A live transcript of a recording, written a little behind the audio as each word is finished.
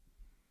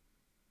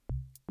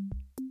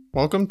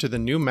Welcome to the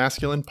New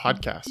Masculine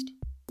Podcast.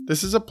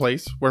 This is a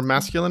place where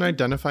masculine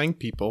identifying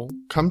people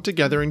come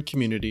together in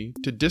community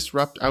to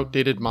disrupt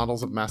outdated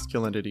models of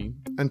masculinity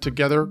and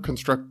together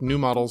construct new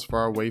models for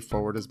our way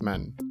forward as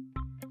men.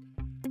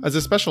 As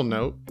a special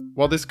note,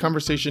 while this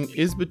conversation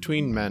is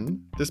between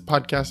men, this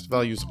podcast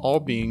values all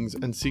beings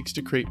and seeks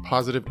to create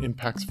positive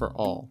impacts for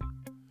all.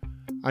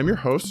 I'm your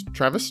host,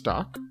 Travis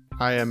Stock.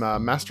 I am a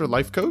master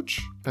life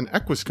coach, an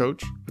equus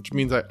coach, which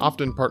means I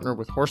often partner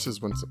with horses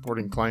when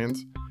supporting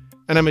clients,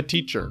 and I'm a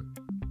teacher.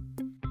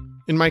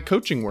 In my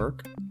coaching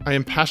work, I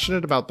am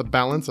passionate about the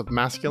balance of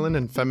masculine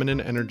and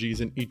feminine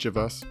energies in each of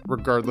us,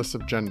 regardless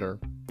of gender.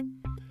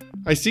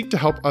 I seek to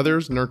help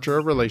others nurture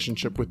a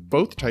relationship with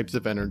both types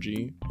of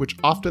energy, which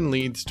often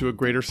leads to a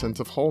greater sense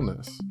of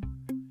wholeness.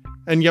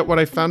 And yet what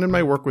I found in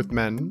my work with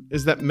men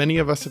is that many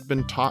of us have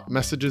been taught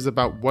messages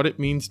about what it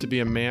means to be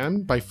a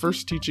man by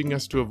first teaching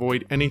us to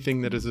avoid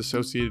anything that is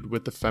associated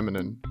with the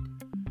feminine.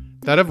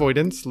 That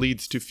avoidance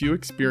leads to few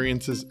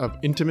experiences of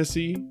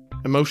intimacy,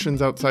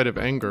 emotions outside of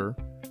anger,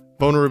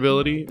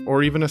 vulnerability,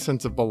 or even a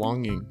sense of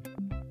belonging.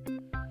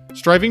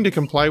 Striving to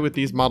comply with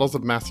these models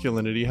of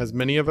masculinity has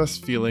many of us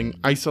feeling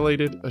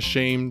isolated,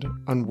 ashamed,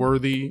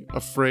 unworthy,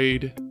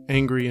 afraid,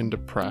 angry, and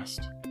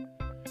depressed.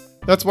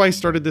 That's why I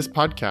started this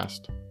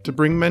podcast, to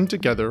bring men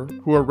together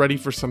who are ready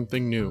for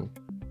something new,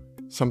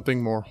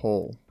 something more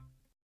whole.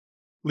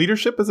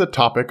 Leadership is a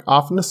topic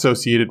often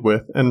associated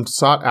with and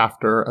sought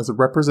after as a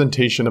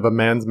representation of a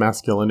man's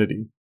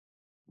masculinity.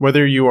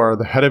 Whether you are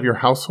the head of your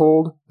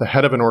household, the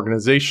head of an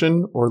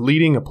organization, or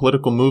leading a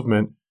political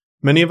movement,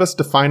 many of us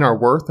define our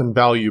worth and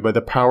value by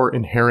the power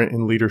inherent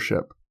in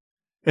leadership.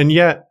 And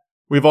yet,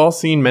 we've all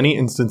seen many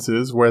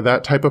instances where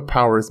that type of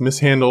power is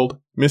mishandled,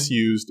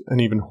 misused,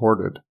 and even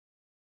hoarded.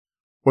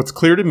 What's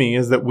clear to me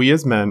is that we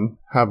as men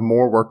have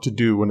more work to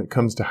do when it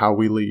comes to how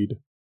we lead.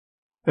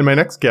 And my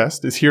next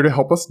guest is here to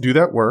help us do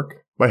that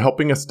work by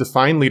helping us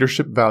define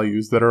leadership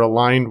values that are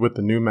aligned with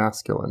the new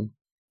masculine.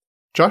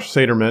 Josh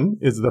Saterman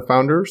is the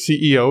founder,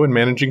 CEO, and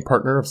managing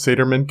partner of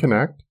Saterman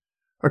Connect,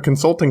 a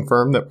consulting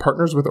firm that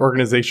partners with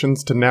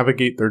organizations to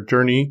navigate their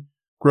journey,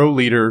 grow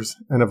leaders,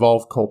 and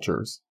evolve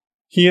cultures.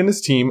 He and his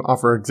team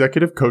offer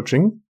executive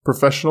coaching,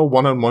 professional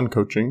one-on-one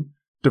coaching,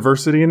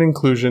 diversity and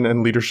inclusion,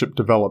 and leadership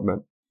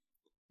development.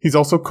 He's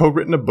also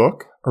co-written a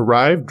book,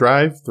 Arrive,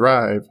 Drive,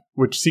 Thrive,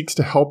 which seeks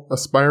to help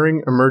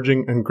aspiring,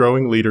 emerging, and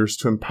growing leaders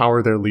to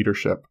empower their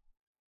leadership.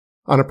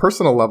 On a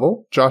personal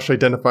level, Josh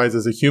identifies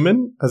as a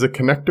human, as a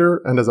connector,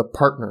 and as a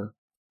partner.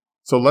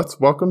 So let's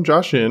welcome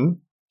Josh in,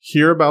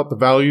 hear about the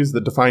values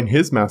that define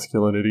his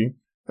masculinity,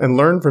 and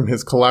learn from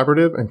his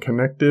collaborative and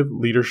connective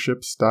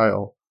leadership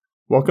style.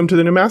 Welcome to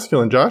the New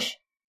Masculine, Josh.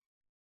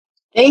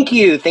 Thank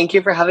you. Thank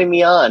you for having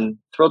me on.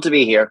 Thrilled to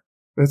be here.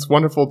 It's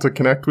wonderful to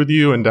connect with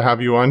you and to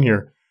have you on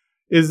here.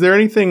 Is there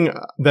anything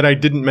that I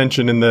didn't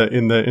mention in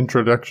the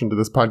introduction to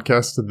this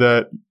podcast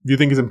that you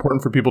think is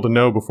important for people to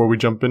know before we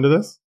jump into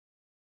this?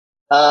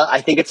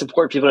 I think it's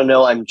important for people to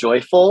know I'm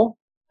joyful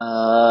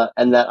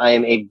and that I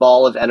am a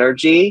ball of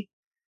energy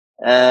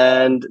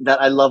and that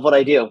I love what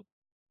I do.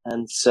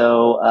 And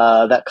so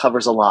that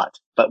covers a lot.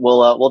 But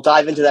we'll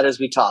dive into that as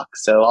we talk.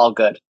 So all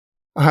good.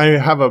 I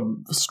have a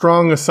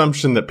strong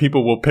assumption that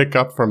people will pick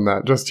up from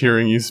that just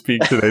hearing you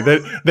speak today.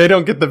 They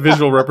don't get the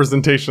visual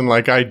representation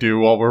like I do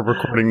while we're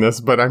recording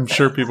this, but I'm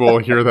sure people will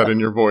hear that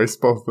in your voice,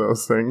 both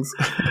those things.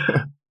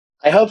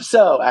 I hope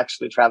so,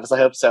 actually, Travis. I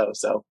hope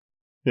so.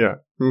 Yeah,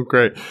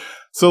 great.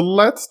 So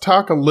let's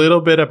talk a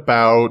little bit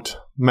about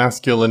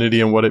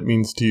masculinity and what it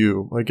means to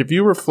you. Like if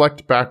you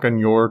reflect back on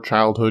your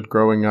childhood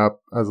growing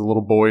up as a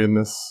little boy in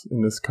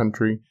this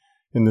country,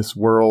 in this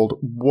world,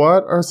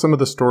 what are some of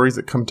the stories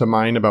that come to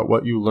mind about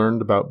what you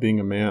learned about being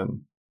a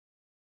man?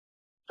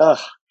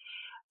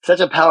 Such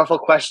a powerful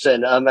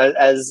question.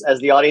 As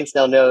the audience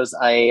now knows,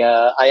 I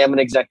am an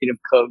executive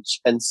coach,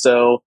 and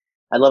so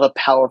I love a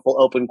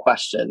powerful, open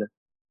question.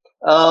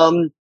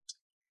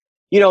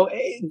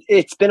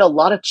 It's been a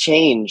lot of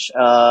change,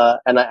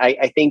 and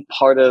I think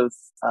part of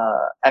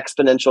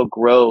exponential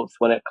growth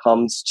when it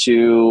comes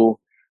to,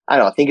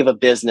 think of a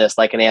business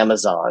like an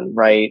Amazon,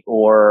 right,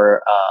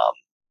 or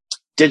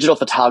digital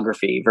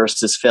photography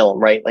versus film,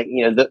 right? Like,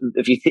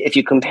 if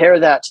you compare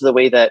that to the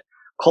way that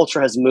culture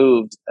has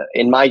moved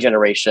in my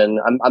generation,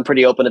 I'm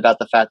pretty open about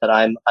the fact that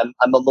I'm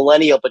a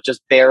millennial, but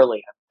just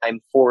barely. I'm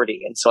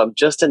 40, and so I'm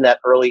just in that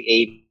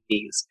early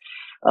 80s.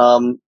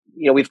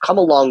 We've come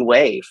a long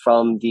way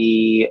from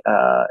the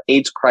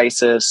AIDS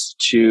crisis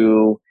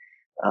to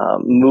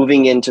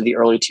moving into the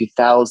early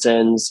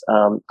 2000s.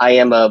 I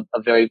am a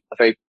very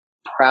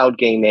proud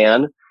gay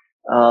man.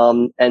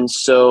 And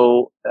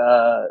so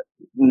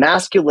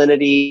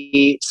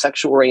masculinity,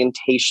 sexual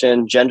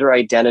orientation, gender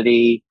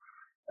identity,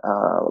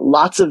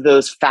 lots of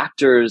those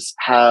factors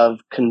have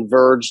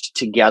converged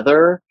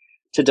together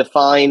to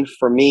define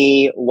for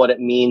me what it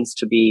means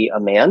to be a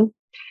man,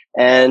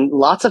 and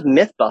lots of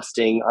myth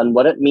busting on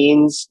what it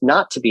means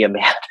not to be a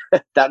man,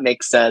 if that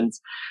makes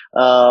sense.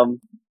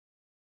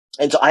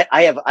 And so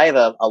I have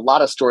a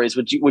lot of stories.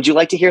 Would you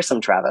like to hear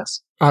some,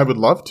 Travis? I would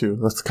love to.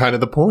 That's kind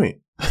of the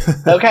point.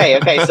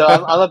 Okay. So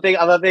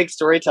I'm a big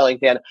storytelling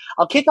fan.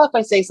 I'll kick off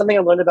by saying something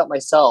I learned about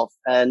myself,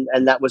 and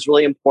that was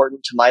really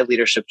important to my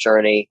leadership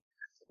journey,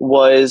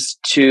 was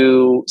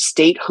to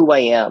state who I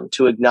am,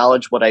 to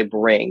acknowledge what I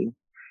bring,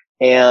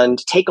 and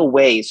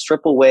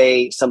strip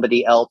away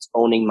somebody else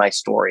owning my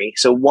story.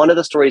 So one of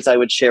the stories I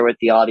would share with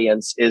the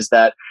audience is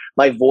that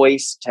my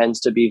voice tends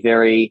to be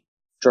very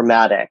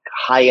dramatic,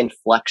 high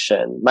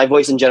inflection. My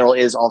voice in general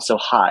is also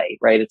high,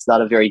 right? It's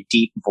not a very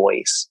deep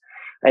voice.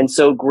 And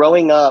so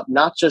growing up,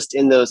 not just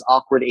in those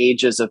awkward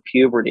ages of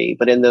puberty,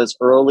 but in those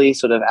early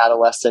sort of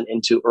adolescent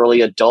into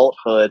early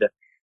adulthood,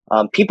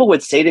 people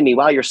would say to me,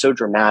 wow, you're so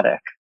dramatic.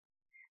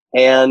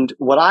 And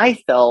what I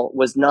felt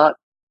was not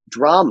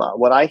drama.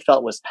 What I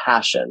felt was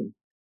passion.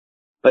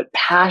 But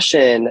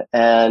passion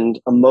and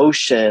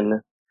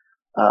emotion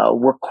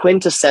were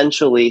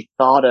quintessentially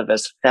thought of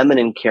as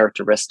feminine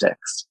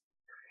characteristics.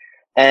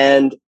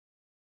 And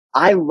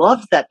I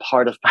loved that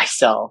part of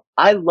myself.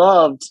 I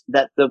loved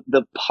that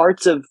the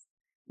parts of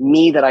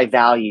me that I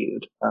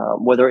valued,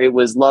 whether it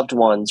was loved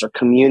ones or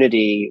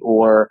community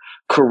or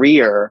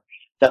career,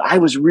 that I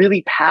was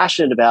really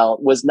passionate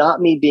about, was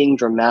not me being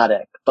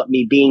dramatic, but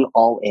me being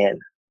all in.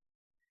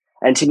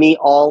 And to me,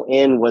 all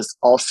in was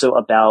also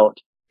about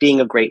being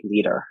a great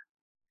leader.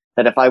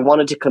 That if I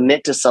wanted to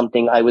commit to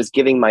something, I was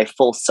giving my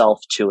full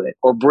self to it,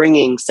 or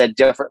bringing, said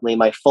differently,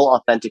 my full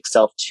authentic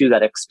self to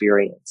that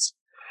experience.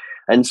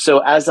 And so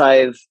as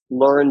I've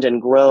learned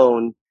and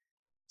grown,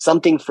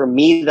 something for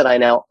me that I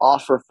now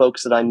offer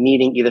folks that I'm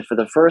meeting either for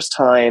the first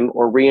time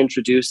or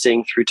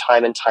reintroducing through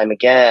time and time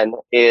again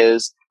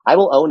is I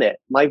will own it.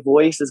 My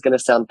voice is going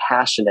to sound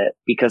passionate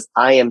because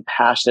I am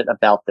passionate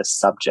about this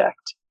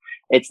subject.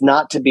 It's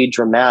not to be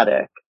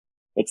dramatic.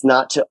 It's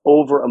not to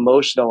over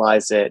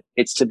emotionalize it.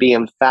 It's to be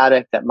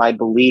emphatic that my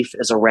belief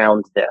is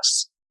around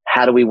this.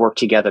 How do we work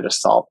together to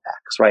solve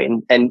X, right?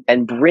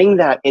 And bring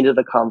that into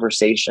the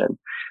conversation.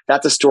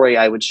 That's a story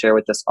I would share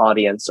with this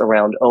audience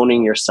around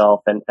owning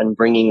yourself and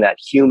bringing that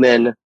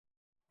human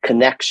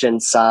connection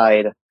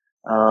side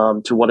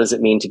to what does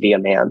it mean to be a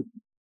man.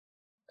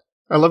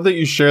 I love that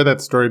you share that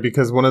story,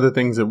 because one of the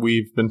things that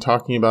we've been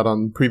talking about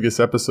on previous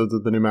episodes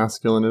of The New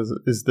Masculine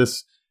is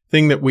this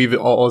thing that we've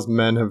all as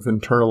men have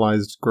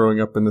internalized growing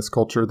up in this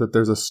culture, that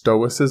there's a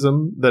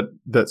stoicism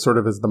that sort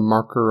of is the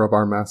marker of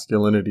our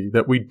masculinity,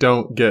 that we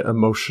don't get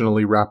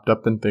emotionally wrapped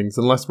up in things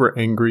unless we're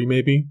angry,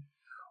 maybe.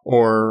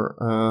 Or,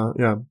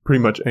 pretty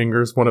much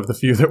anger is one of the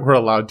few that we're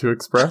allowed to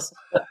express.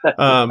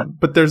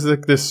 But there's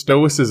like this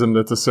stoicism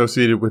that's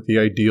associated with the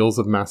ideals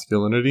of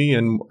masculinity.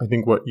 And I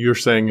think what you're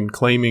saying in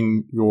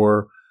claiming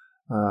your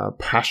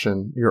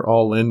passion, your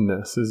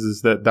all-inness,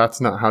 is that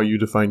that's not how you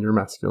define your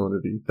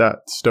masculinity. That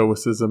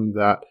stoicism,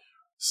 that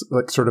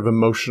like sort of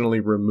emotionally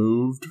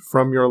removed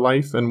from your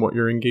life and what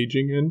you're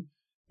engaging in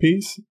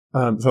piece.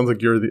 It sounds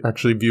like you're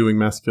actually viewing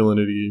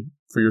masculinity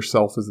for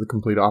yourself as the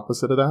complete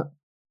opposite of that.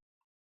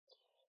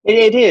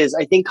 It is.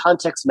 I think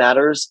context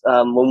matters.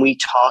 When we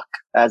talk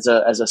as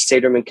a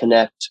Saterman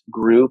Connect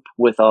group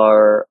with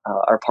our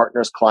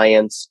partners,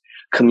 clients,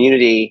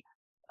 community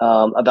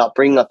about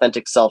bringing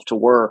authentic self to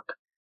work,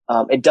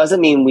 it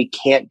doesn't mean we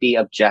can't be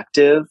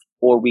objective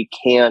or we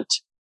can't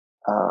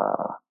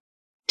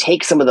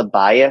take some of the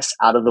bias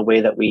out of the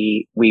way that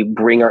we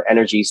bring our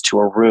energies to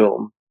a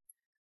room.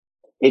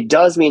 It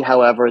does mean,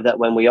 however, that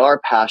when we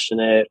are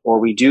passionate or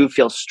we do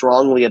feel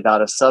strongly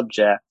about a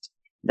subject,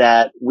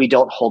 that we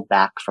don't hold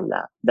back from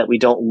that we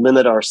don't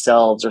limit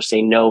ourselves or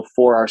say no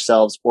for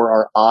ourselves or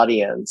our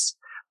audience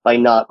by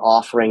not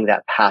offering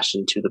that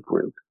passion to the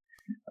group.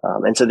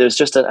 And so there's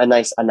just a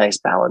nice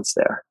balance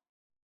there.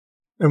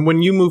 And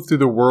when you move through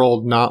the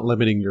world, not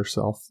limiting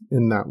yourself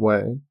in that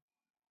way,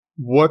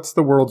 what's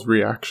the world's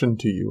reaction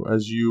to you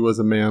as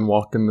a man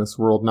walk in this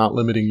world, not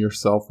limiting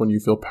yourself when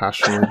you feel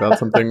passionate about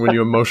something, when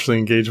you emotionally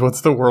engage?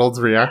 What's the world's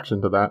reaction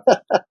to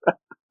that?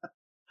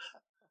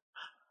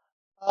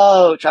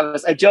 Oh,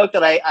 Travis, I joke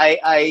that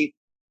I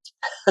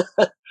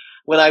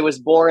when I was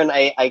born,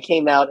 I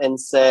came out and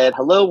said,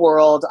 "Hello,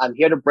 world. I'm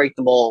here to break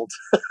the mold."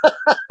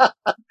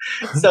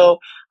 So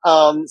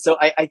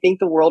I think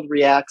the world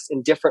reacts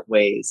in different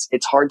ways.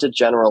 It's hard to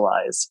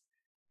generalize.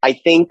 I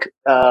think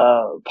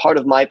part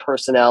of my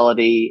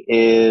personality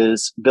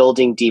is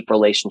building deep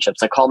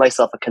relationships. I call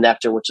myself a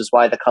connector, which is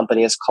why the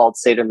company is called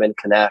Saterman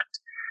Connect.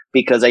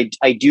 Because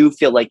I do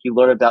feel like you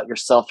learn about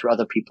yourself through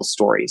other people's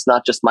stories,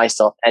 not just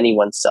myself,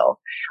 anyone's self.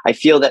 I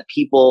feel that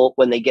people,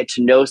 when they get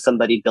to know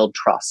somebody, build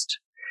trust.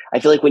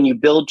 I feel like when you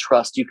build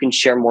trust, you can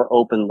share more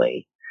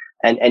openly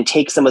and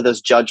take some of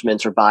those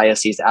judgments or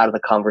biases out of the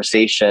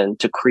conversation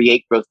to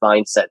create growth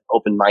mindset,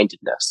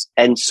 open-mindedness.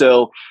 And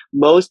so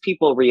most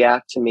people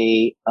react to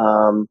me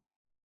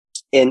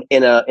in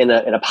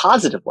a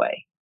positive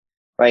way,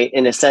 right?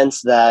 In a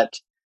sense that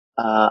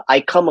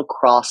I come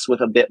across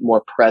with a bit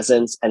more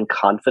presence and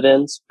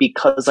confidence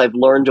because I've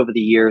learned over the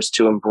years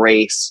to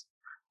embrace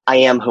I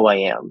am who I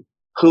am.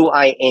 Who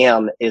I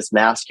am is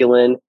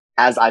masculine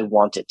as I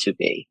want it to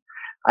be.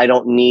 I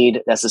don't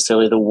need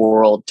necessarily the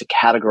world to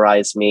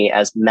categorize me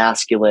as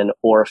masculine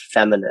or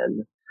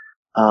feminine.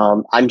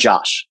 I'm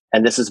Josh,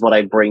 and this is what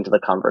I bring to the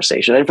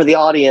conversation. And for the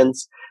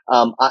audience,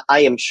 I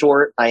am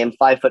short. I am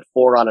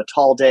 5'4" on a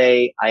tall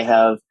day. I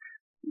have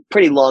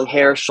pretty long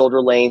hair,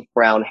 shoulder length,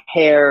 brown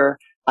hair.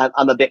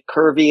 I'm a bit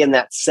curvy in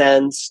that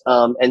sense.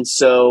 And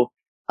so,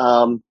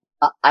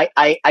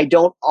 I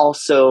don't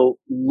also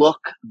look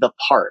the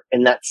part,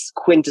 and that's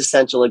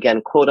quintessential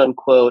again, quote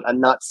unquote. I'm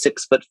not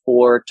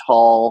 6'4"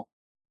 tall,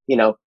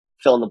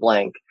 fill in the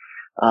blank.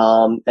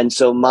 And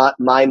so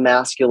my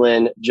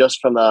masculine, just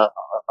from a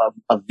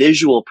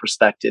visual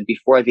perspective,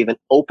 before I've even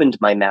opened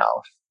my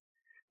mouth,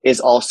 is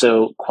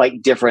also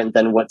quite different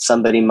than what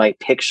somebody might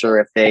picture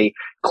if they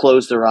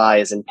close their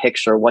eyes and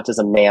picture what does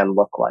a man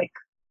look like.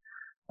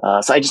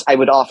 So I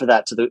would offer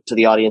that to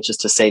the audience,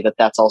 just to say that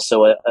that's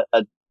also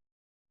a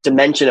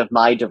dimension of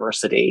my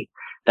diversity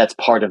that's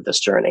part of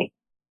this journey.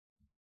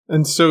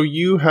 And so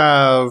you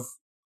have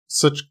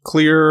such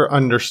clear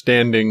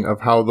understanding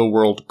of how the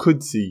world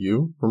could see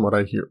you. From what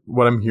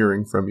I'm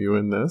hearing from you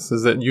in this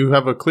is that you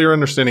have a clear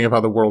understanding of how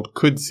the world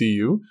could see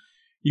you.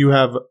 You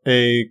have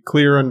a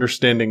clear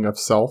understanding of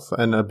self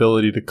and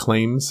ability to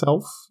claim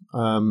self,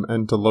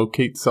 and to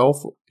locate self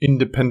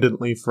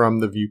independently from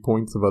the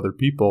viewpoints of other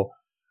people.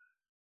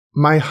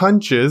 My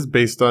hunch is,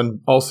 based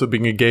on also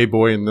being a gay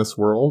boy in this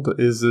world,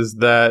 is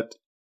that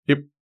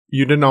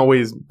you didn't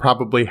always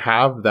probably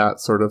have that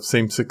sort of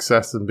same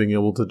success in being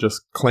able to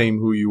just claim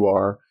who you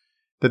are,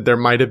 that there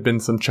might have been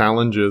some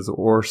challenges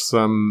or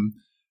some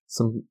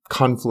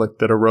conflict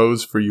that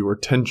arose for you, or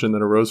tension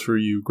that arose for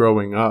you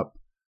growing up,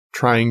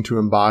 trying to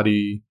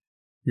embody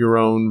your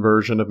own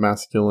version of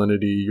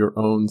masculinity, your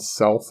own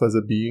self as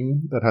a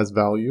being that has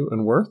value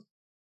and worth.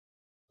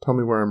 Tell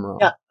me where I'm wrong.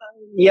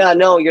 Yeah,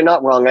 no, you're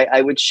not wrong.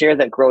 I would share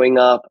that growing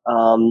up,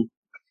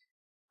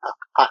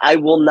 I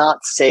will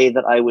not say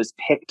that I was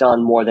picked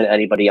on more than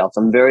anybody else.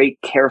 I'm very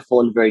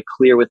careful and very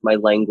clear with my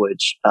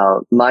language.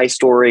 My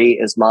story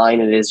is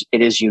mine.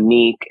 It is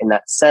unique in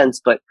that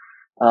sense, but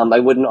I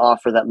wouldn't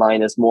offer that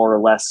mine is more or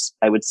less,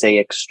 I would say,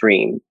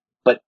 extreme.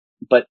 But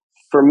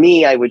for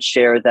me, I would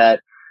share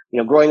that,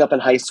 growing up in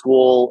high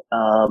school,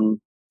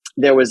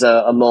 there was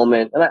a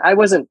moment, and I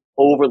wasn't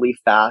overly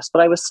fast,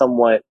 but I was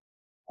somewhat,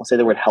 I'll say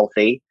the word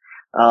healthy.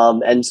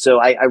 And so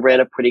I ran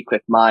a pretty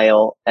quick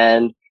mile,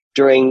 and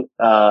during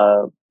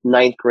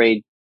ninth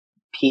grade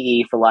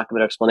PE, for lack of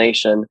an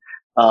explanation,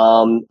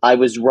 I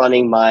was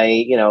running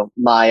my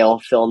mile,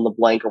 fill in the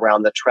blank,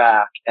 around the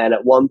track, and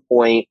at one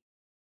point,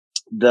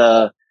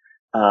 a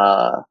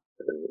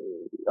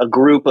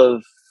group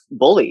of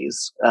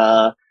bullies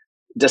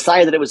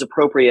decided that it was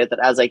appropriate that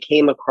as I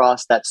came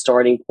across that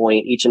starting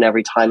point each and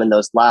every time in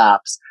those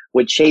laps,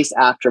 would chase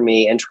after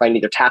me and try and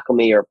either tackle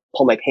me or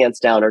pull my pants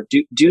down or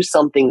do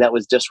something that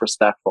was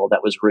disrespectful,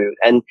 that was rude.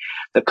 And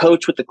the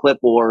coach with the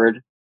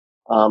clipboard,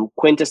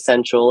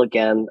 quintessential,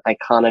 again,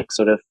 iconic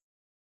sort of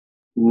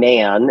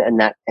man, and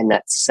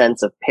that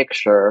sense of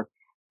picture,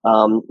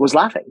 was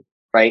laughing,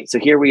 right? So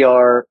here we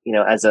are,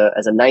 as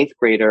a ninth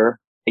grader,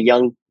 a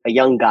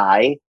young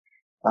guy,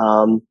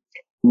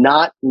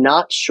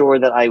 not sure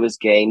that I was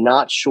gay,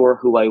 not sure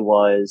who I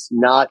was,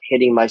 not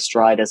hitting my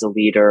stride as a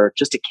leader,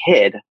 just a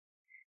kid,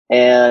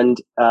 and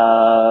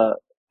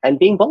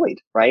being bullied,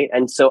 right?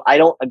 And so I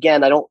don't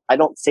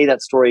say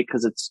that story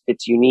because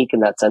it's unique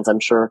in that sense.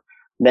 I'm sure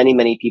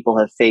many people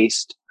have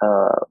faced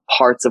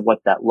parts of what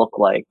that looked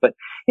like. But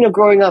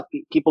growing up,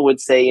 people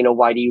would say,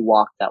 why do you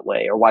walk that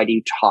way, or why do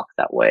you talk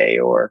that way,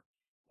 or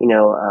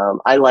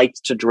I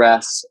liked to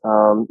dress,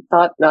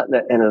 not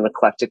in an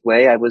eclectic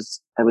way. I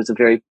was a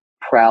very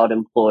proud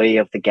employee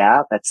of the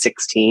Gap at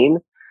 16.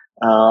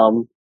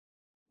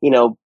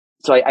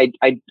 So I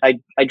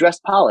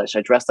dressed polished.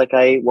 I dressed like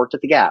I worked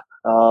at the Gap.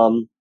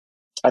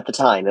 At the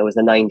time, it was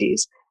the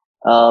 90s.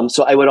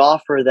 So I would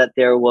offer that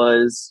there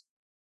was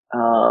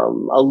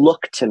a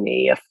look to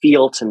me, a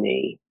feel to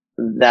me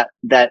that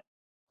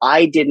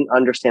I didn't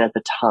understand at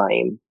the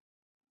time.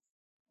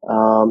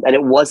 And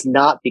it was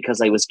not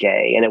because I was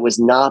gay, and it was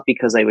not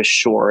because I was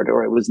short,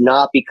 or it was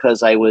not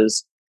because I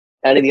was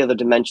any of the other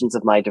dimensions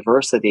of my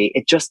diversity.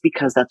 It's just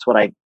because that's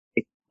what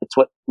it's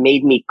what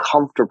made me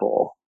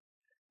comfortable,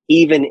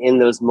 even in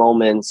those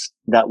moments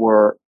that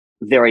were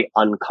very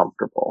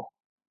uncomfortable.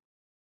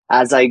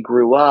 As I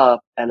grew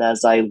up and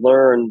as I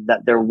learned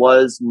that there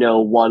was no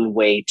one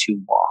way to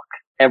walk,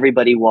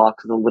 everybody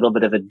walked with a little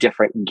bit of a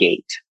different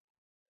gait.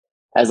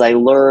 As I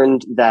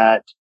learned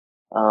that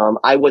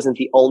I wasn't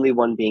the only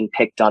one being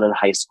picked on in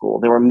high school.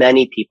 There were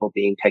many people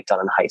being picked on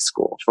in high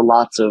school for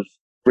lots of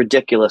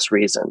ridiculous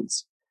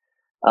reasons.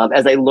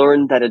 As I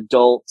learned that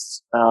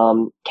adults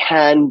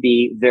can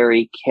be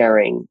very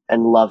caring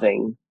and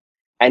loving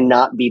and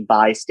not be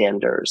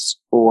bystanders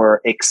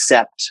or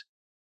accept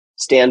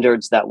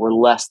standards that were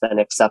less than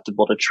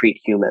acceptable to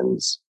treat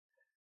humans,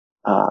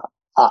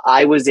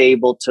 I was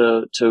able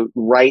to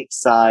right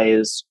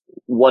size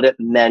what it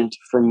meant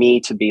for me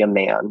to be a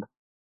man,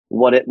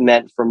 what it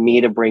meant for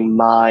me to bring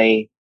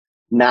my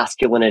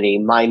masculinity,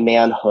 my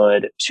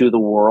manhood to the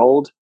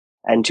world,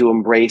 and to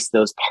embrace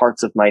those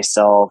parts of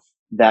myself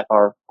that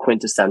are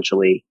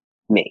quintessentially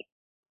me.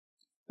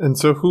 And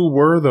so who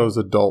were those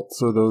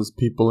adults or those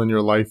people in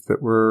your life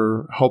that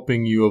were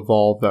helping you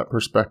evolve that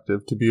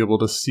perspective to be able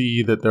to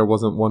see that there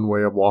wasn't one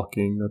way of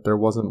walking, that there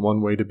wasn't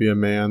one way to be a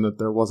man, that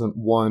there wasn't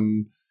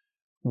one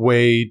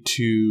way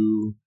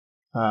to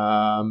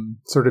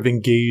sort of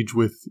engage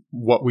with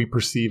what we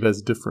perceive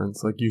as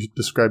difference? Like you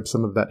described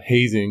some of that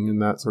hazing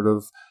and that sort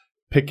of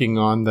picking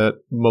on that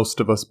most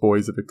of us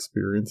boys have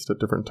experienced at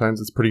different times.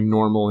 It's pretty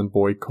normal in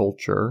boy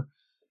culture.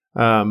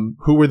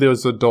 Who were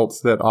those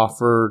adults that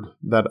offered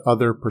that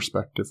other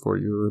perspective for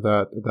you,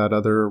 or that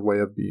other way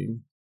of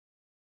being?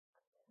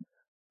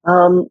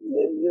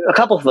 A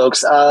couple of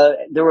folks.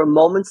 There were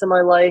moments in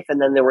my life,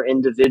 and then there were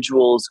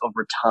individuals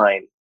over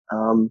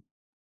time.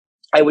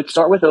 I would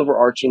start with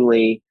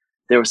overarchingly,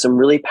 there were some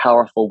really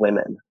powerful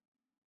women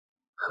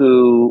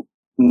who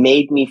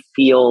made me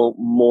feel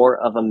more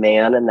of a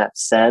man in that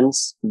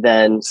sense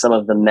than some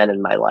of the men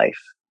in my life.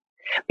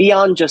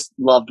 Beyond just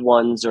loved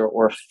ones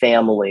or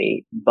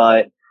family,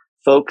 but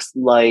folks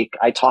like,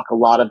 I talk a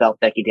lot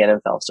about Becky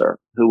Dannenfelser,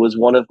 who was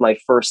one of my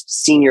first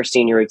senior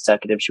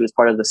executives. She was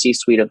part of the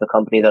C-suite of the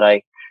company that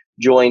I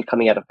joined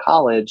coming out of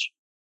college.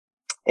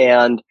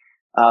 And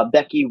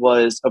Becky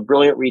was a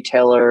brilliant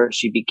retailer.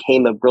 She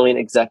became a brilliant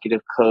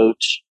executive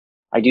coach.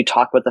 I do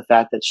talk about the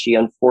fact that she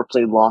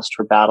unfortunately lost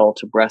her battle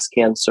to breast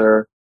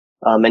cancer.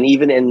 And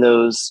even in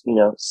those,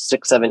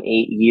 6, 7,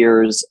 8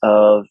 years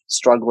of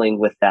struggling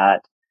with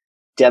that,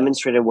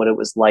 demonstrated what it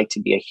was like to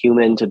be a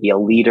human, to be a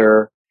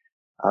leader.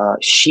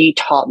 She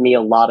taught me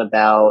a lot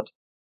about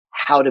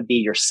how to be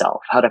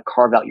yourself, how to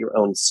carve out your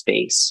own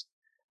space.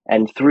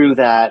 And through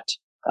that,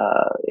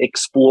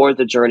 explore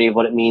the journey of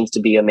what it means to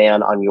be a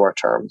man on your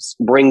terms.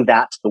 Bring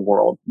that to the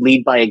world.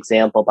 Lead by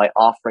example by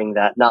offering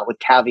that, not with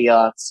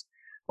caveats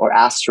or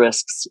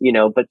asterisks,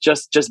 but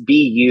just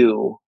be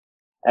you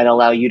and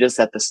allow you to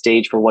set the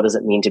stage for what does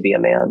it mean to be a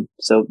man.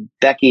 So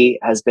Becky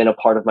has been a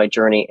part of my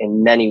journey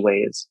in many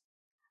ways.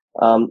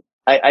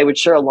 I would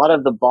share a lot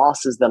of the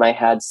bosses that I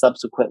had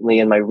subsequently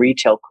in my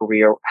retail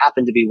career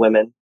happened to be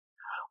women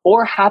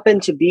or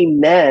happened to be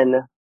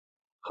men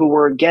who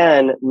were,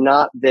 again,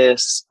 not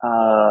this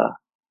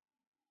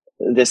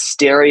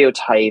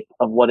stereotype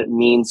of what it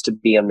means to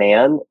be a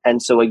man.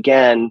 And so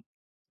again,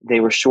 they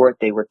were short,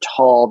 they were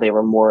tall, they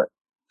were more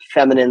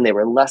feminine, they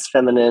were less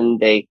feminine.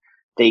 They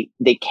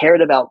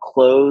cared about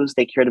clothes,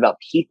 they cared about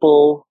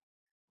people.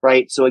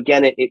 Right. So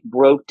again, it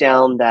broke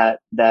down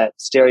that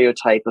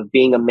stereotype of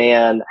being a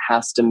man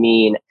has to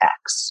mean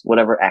X,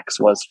 whatever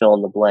X was, fill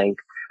in the blank,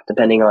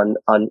 depending on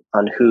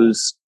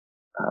who's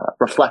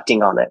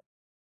reflecting on it.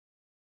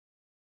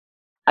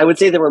 I would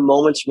say there were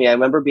moments for me. I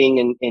remember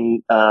being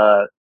in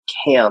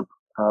camp.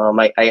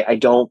 I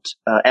don't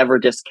ever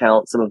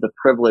discount some of the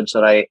privilege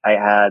that I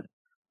had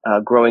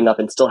growing up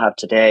and still have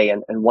today.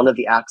 And one of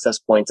the access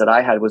points that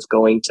I had was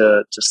going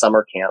to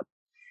summer camp.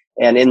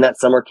 And in that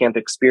summer camp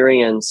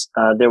experience,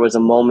 there was a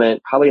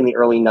moment probably in the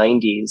early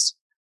 90s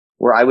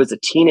where I was a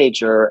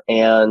teenager,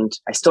 and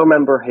I still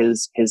remember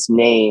his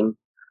name.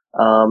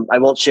 I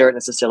won't share it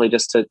necessarily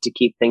just to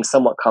keep things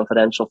somewhat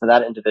confidential for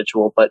that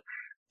individual, but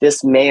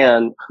this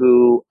man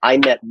who I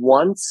met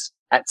once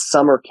at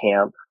summer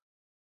camp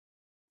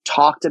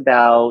talked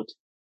about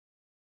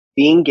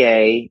being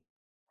gay,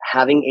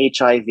 having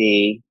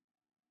HIV,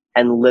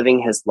 and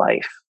living his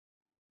life.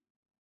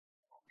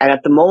 And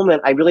at the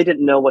moment, I really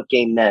didn't know what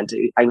gay meant.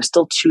 I was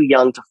still too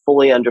young to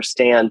fully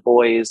understand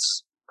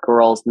boys,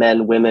 girls,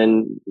 men,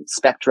 women,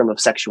 spectrum of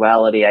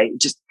sexuality.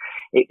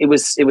 It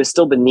was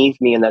still beneath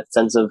me in that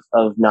sense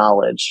of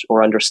knowledge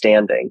or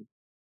understanding.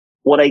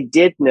 What I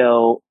did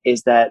know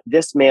is that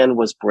this man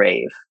was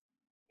brave.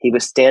 He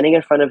was standing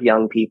in front of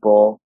young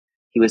people.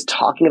 He was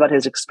talking about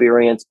his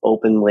experience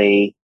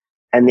openly.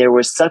 And there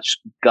was such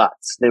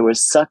guts. There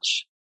was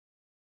such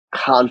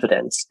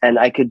confidence. And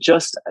I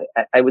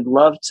would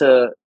love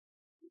to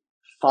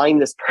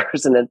find this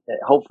person and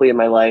hopefully in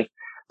my life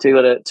to be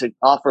able to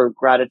offer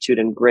gratitude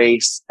and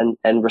grace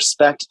and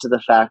respect to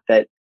the fact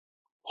that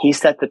he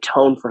set the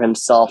tone for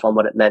himself on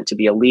what it meant to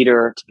be a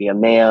leader, to be a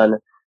man,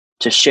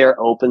 to share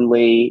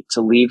openly, to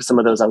leave some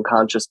of those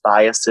unconscious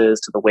biases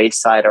to the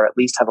wayside or at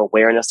least have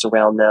awareness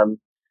around them.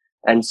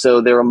 And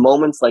so there are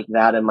moments like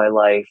that in my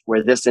life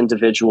where this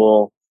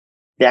individual,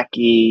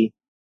 Becky,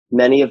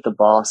 many of the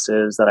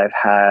bosses that I've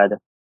had,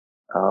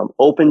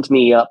 opened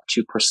me up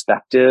to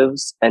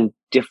perspectives and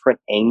different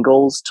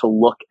angles to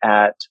look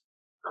at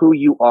who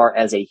you are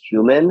as a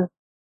human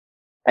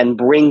and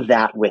bring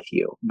that with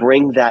you.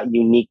 Bring that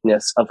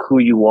uniqueness of who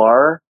you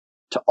are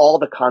to all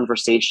the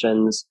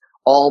conversations,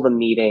 all the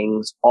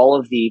meetings, all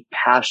of the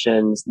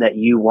passions that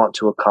you want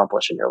to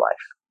accomplish in your life.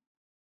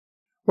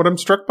 What I'm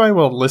struck by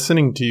while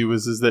listening to you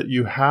is that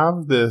you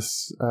have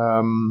this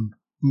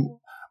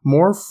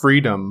more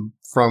freedom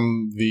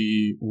from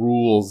the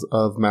rules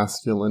of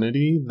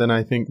masculinity than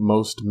I think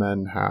most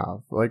men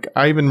have. Like,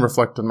 I even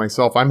reflect on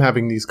myself. I'm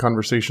having these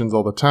conversations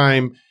all the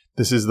time.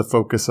 This is the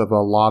focus of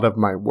a lot of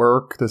my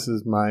work. This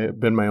has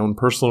been my own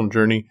personal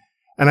journey.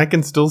 And I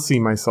can still see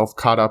myself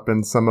caught up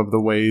in some of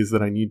the ways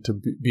that I need to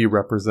be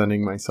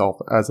representing myself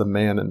as a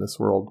man in this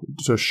world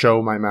to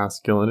show my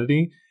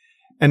masculinity.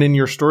 And in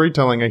your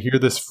storytelling, I hear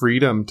this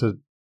freedom to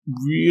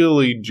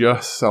really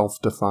just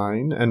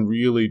self-define and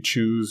really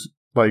choose,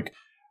 like,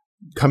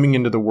 coming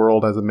into the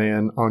world as a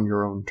man on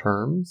your own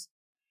terms.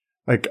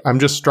 Like, I'm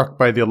just struck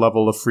by the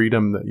level of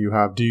freedom that you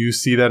have. Do you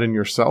see that in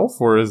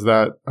yourself, or is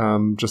that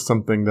just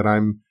something that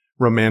I'm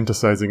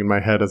romanticizing in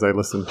my head as I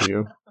listen to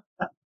you?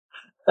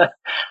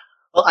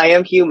 Well, I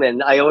am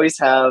human. I always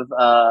have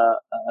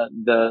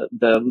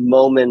the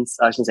moments.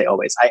 I shouldn't say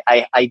always.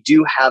 I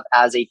do have,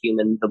 as a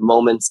human, the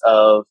moments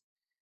of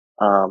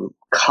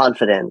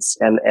confidence.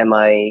 Am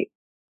I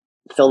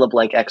fill in the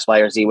blank X, Y,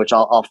 or Z? Which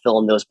I'll fill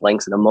in those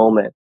blanks in a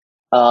moment.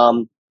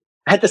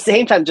 At the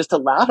same time, just to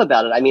laugh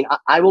about it. I mean,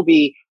 I will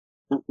be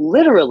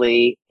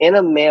literally in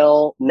a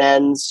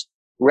men's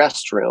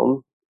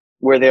restroom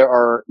where there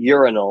are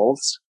urinals,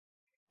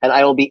 and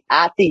I will be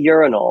at the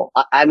urinal.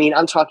 I mean,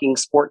 I'm talking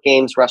sport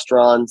games,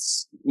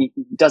 restaurants,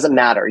 doesn't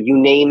matter. You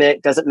name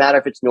it. Doesn't matter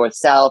if it's North,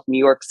 South, New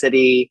York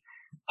City,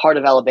 heart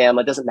of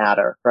Alabama, doesn't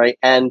matter. Right.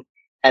 And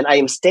I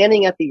am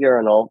standing at the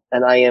urinal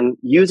and I am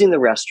using the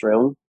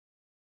restroom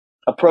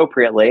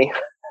appropriately.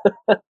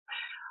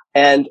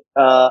 And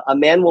a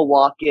man will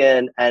walk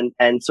in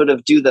and sort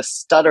of do the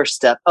stutter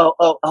step.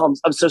 I'm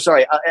so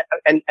sorry.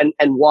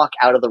 And walk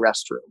out of the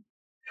restroom.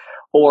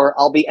 Or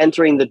I'll be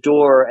entering the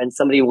door and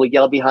somebody will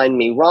yell behind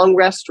me, "Wrong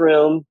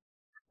restroom,"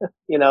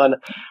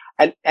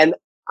 and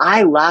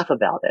I laugh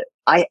about it.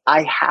 I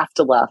have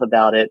to laugh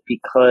about it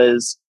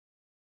because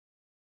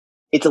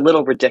it's a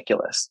little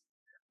ridiculous.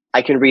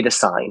 I can read a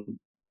sign.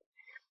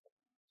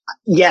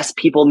 Yes,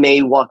 people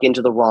may walk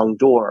into the wrong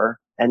door.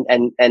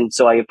 And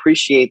so I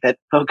appreciate that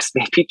folks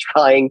may be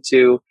trying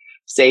to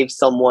save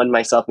someone,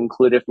 myself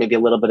included, maybe a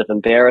little bit of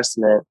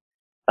embarrassment.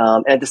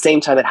 And at the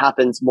same time, it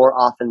happens more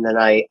often than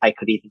I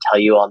could even tell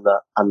you on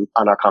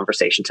our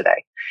conversation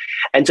today.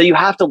 And so you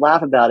have to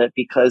laugh about it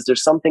because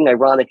there's something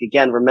ironic.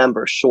 Again,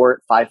 remember,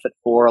 short,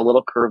 5'4", a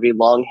little curvy,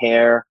 long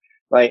hair,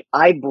 right?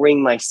 I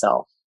bring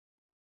myself.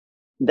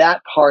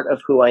 That part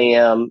of who I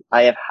am,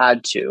 I have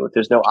had to, if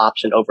there's no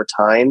option over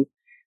time,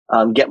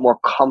 get more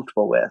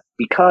comfortable with,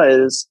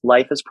 because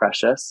life is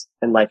precious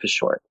and life is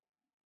short.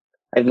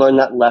 I've learned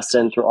that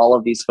lesson through all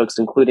of these folks,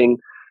 including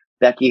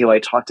Becky, who I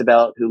talked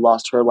about, who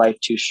lost her life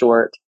too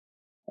short.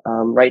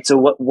 Right.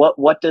 So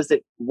what does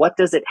it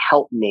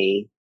help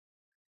me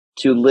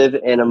to live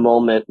in a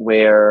moment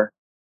where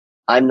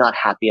I'm not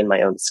happy in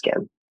my own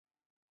skin?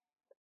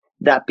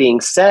 That being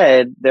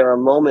said, there are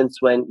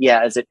moments when,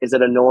 is it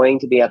annoying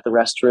to be at the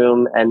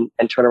restroom and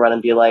turn around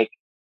and be like,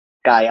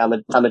 "Guy, I'm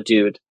a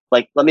dude.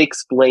 Like, let me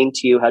explain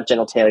to you how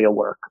genitalia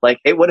work." Like,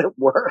 it wouldn't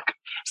work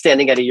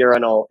standing at a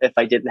urinal if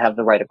I didn't have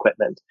the right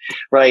equipment,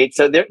 right?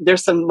 So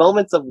there's some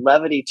moments of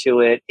levity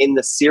to it in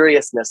the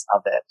seriousness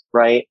of it,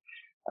 right?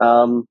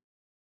 I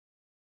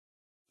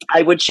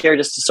would share,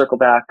 just to circle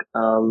back,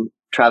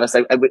 Travis,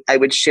 I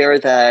would share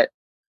that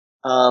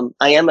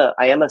I am a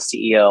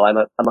CEO.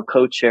 I'm a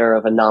co-chair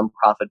of a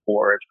nonprofit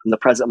board. I'm the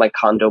president of my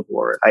condo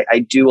board. I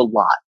do a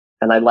lot,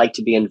 and I like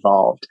to be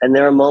involved. And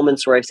there are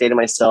moments where I say to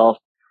myself,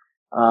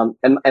 am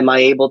I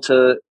able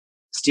to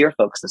steer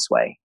folks this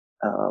way?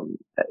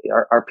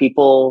 Are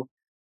people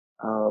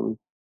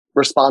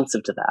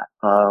responsive to that?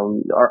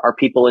 Are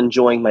people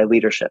enjoying my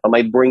leadership? Am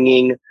I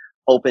bringing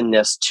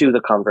openness to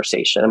the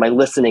conversation? Am I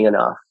listening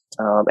enough?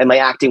 Am I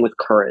acting with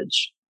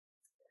courage?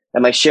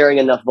 Am I sharing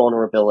enough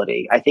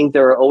vulnerability? I think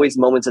there are always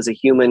moments as a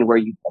human where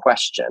you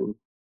question.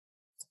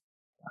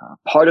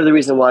 Part of the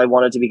reason why I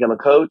wanted to become a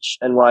coach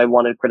and why I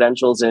wanted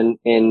credentials in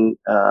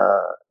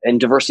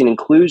diversity and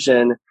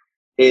inclusion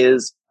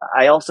is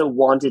I also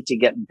wanted to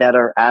get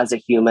better as a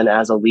human,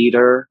 as a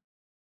leader,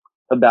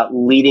 about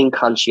leading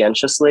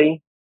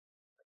conscientiously,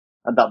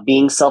 about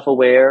being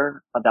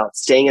self-aware, about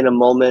staying in a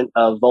moment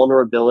of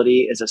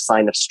vulnerability is a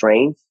sign of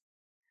strength.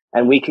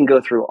 And we can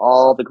go through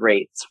all the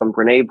greats, from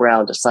Brene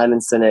Brown to Simon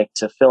Sinek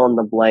to fill in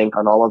the blank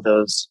on all of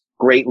those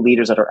great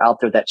leaders that are out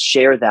there that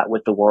share that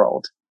with the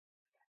world.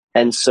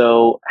 And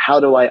so how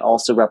do I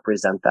also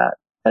represent that?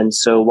 And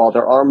so while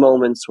there are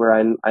moments where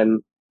I'm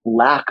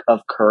lack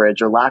of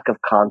courage or lack of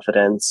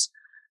confidence,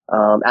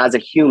 as a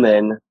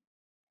human,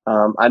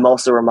 I'm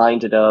also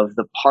reminded of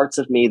the parts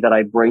of me that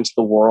I bring to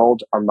the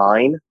world are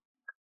mine,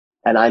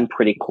 and I'm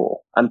pretty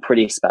cool. I'm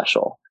pretty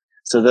special.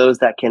 So those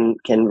that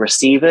can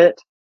receive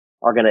it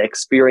are going to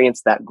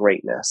experience that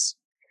greatness.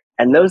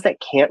 And those that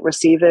can't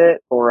receive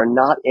it or are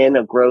not in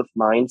a growth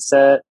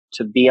mindset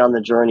to be on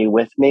the journey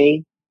with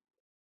me,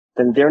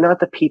 then they're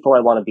not the people I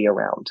want to be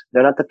around.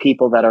 They're not the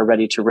people that are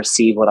ready to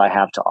receive what I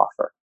have to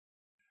offer.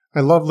 I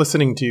love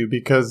listening to you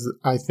because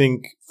I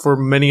think for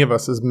many of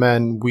us as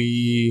men,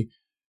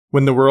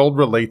 when the world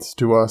relates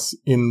to us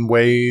in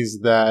ways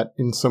that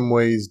in some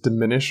ways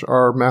diminish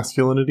our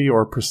masculinity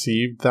or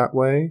perceived that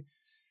way,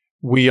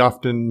 we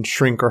often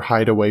shrink or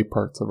hide away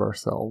parts of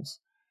ourselves.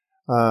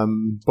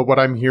 But what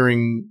I'm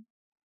hearing,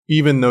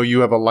 even though you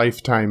have a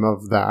lifetime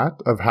of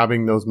that, of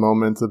having those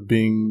moments of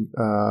being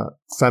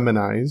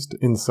feminized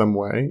in some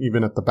way,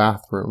 even at the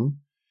bathroom,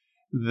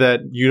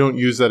 that you don't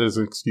use that as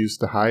an excuse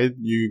to hide.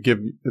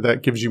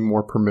 That gives you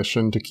more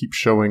permission to keep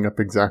showing up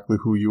exactly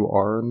who you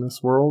are in this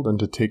world and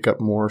to take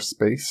up more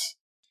space.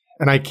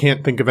 And I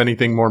can't think of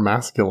anything more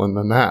masculine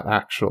than that,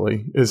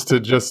 actually, is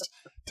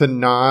to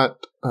not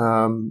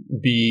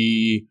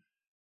be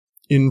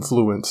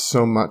influenced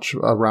so much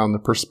around the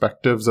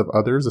perspectives of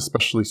others,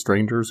 especially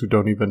strangers who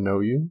don't even know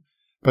you,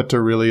 but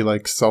to really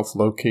like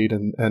self-locate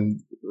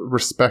and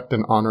respect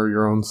and honor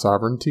your own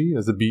sovereignty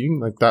as a being.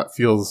 Like that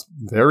feels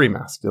very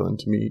masculine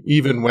to me,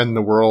 even when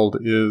the world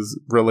is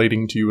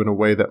relating to you in a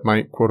way that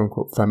might quote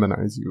unquote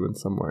feminize you in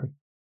some way.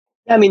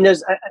 I mean,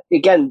 there's,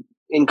 again,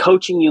 in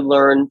coaching, you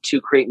learn to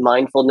create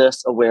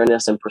mindfulness,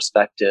 awareness, and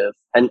perspective.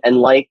 And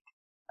like,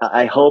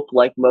 I hope,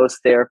 like most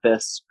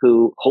therapists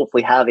who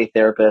hopefully have a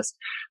therapist,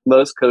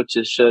 most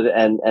coaches should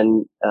and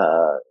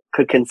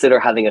could consider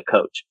having a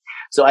coach.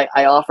 So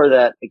I offer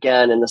that,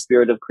 again, in the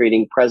spirit of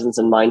creating presence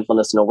and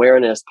mindfulness and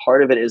awareness.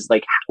 Part of it is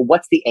like,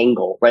 what's the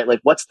angle, right? Like,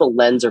 what's the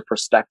lens or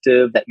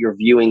perspective that you're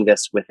viewing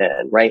this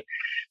within, right?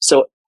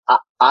 So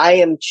I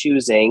am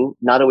choosing,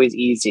 not always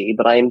easy,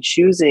 but I am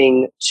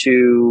choosing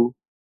to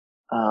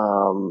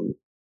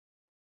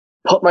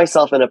put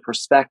myself in a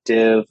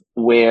perspective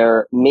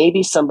where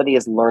maybe somebody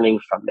is learning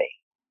from me,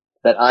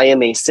 that I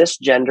am a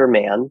cisgender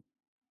man.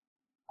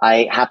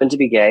 I happen to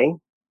be gay.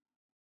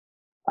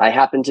 I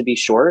happen to be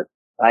short.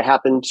 I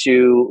happen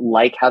to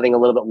like having a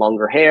little bit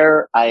longer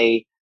hair.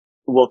 I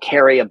will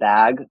carry a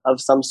bag of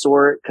some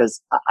sort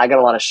because I got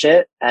a lot of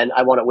shit and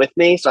I want it with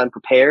me. So I'm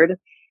prepared.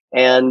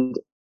 And,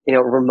 it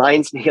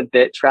reminds me a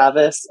bit,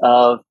 Travis,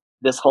 of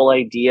this whole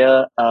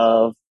idea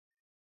of,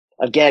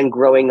 again,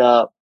 growing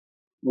up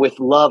with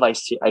love. I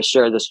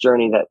share this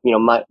journey that,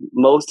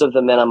 most of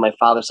the men on my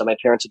father's side, my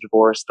parents are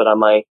divorced, but on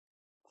my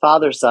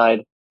father's side,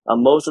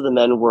 most of the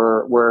men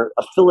were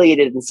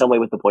affiliated in some way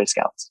with the Boy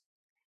Scouts.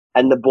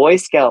 And the Boy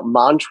Scout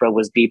mantra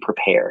was be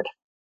prepared.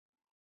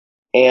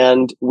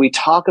 And we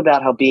talk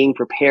about how being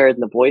prepared in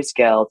the Boy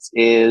Scouts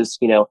is,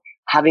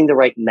 having the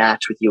right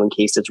match with you in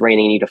case it's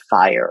raining and you need a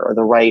fire, or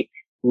the right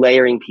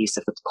layering piece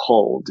if it's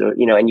cold, or,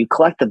 and you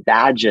collect the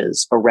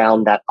badges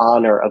around that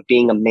honor of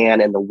being a man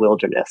in the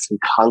wilderness and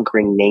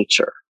conquering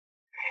nature.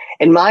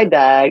 In my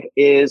bag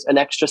is an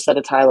extra set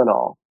of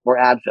Tylenol or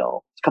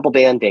Advil, a couple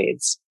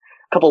Band-Aids,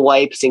 a couple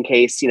wipes in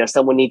case,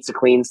 someone needs to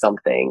clean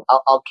something.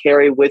 I'll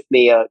carry with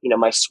me,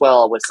 my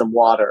Swell with some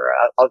water,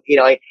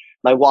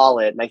 my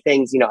wallet, my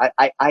things.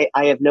 I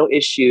have no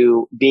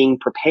issue being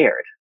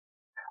prepared.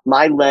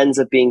 My lens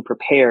of being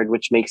prepared,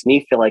 which makes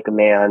me feel like a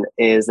man,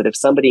 is that if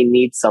somebody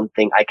needs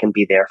something, I can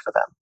be there for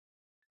them,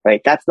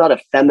 right? That's not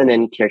a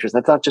feminine character.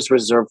 That's not just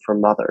reserved for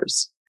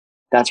mothers.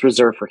 That's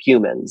reserved for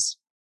humans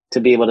to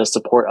be able to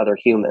support other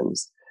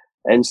humans.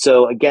 And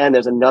so again,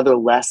 there's another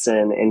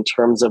lesson in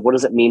terms of what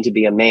does it mean to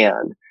be a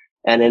man?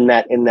 And in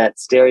that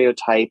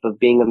stereotype of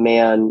being a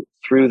man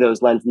through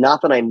those lenses,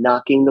 not that I'm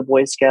knocking the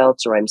Boy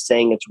Scouts or I'm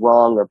saying it's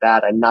wrong or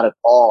bad. I'm not at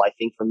all. I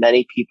think for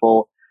many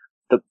people,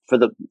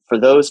 for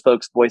those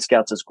folks, Boy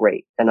Scouts is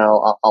great. And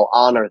I'll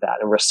honor that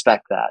and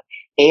respect that.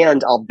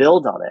 And I'll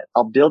build on it.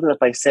 I'll build on it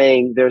by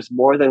saying there's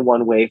more than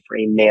one way for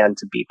a man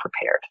to be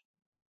prepared.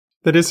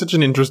 That is such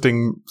an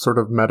interesting sort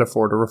of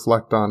metaphor to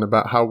reflect on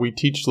about how we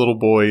teach little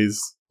boys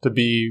to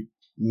be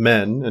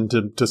men and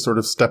to sort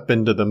of step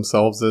into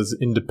themselves as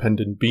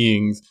independent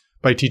beings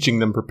by teaching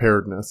them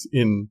preparedness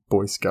in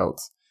Boy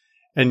Scouts.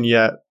 And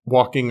yet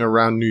walking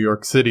around New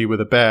York City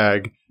with a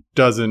bag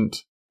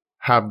doesn't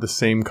have the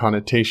same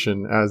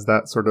connotation as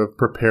that sort of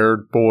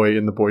prepared boy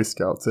in the Boy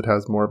Scouts. It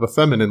has more of a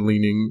feminine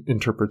leaning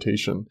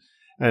interpretation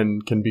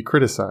and can be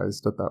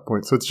criticized at that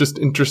point. So it's just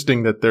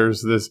interesting that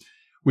there's this,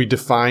 we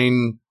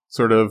define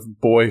sort of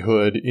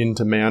boyhood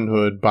into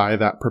manhood by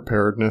that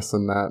preparedness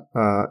and that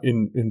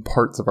in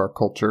parts of our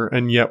culture.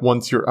 And yet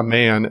once you're a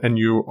man and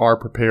you are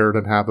prepared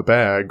and have a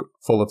bag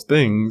full of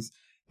things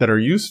that are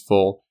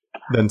useful,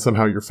 then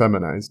somehow you're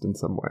feminized in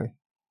some way.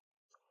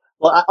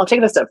 Well, I'll take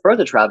it a step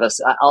further,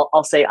 Travis.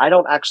 I'll say I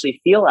don't actually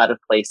feel out of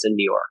place in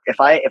New York. If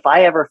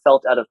I ever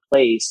felt out of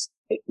place,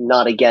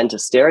 not again to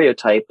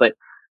stereotype, but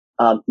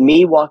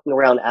me walking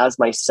around as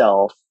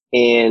myself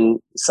in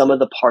some of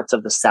the parts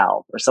of the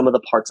South or some of the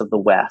parts of the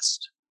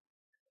West.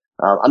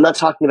 I'm not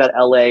talking about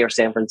LA or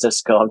San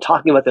Francisco. I'm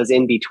talking about those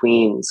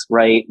in-betweens,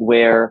 right?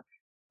 Where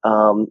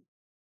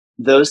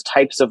those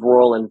types of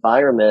rural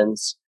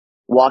environments,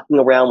 walking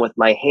around with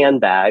my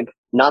handbag,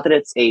 not that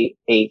it's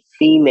a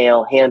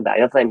female handbag,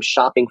 not that I'm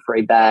shopping for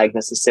a bag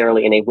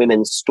necessarily in a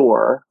women's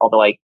store,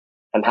 although I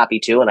am happy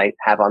to, and I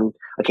have on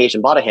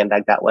occasion bought a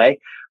handbag that way.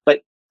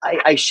 But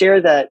I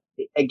share that,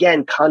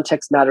 again,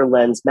 context matter,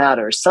 lens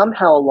matters.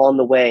 Somehow along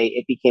the way,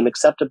 it became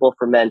acceptable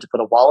for men to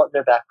put a wallet in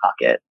their back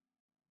pocket,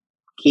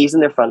 keys in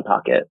their front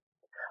pocket,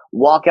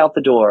 walk out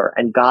the door,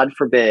 and God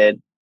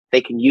forbid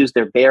they can use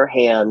their bare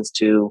hands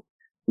to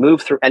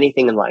move through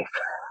anything in life.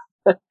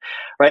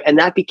 Right. And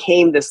that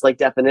became this like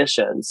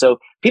definition. So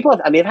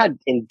I've had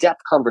in-depth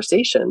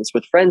conversations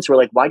with friends who are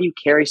like, why do you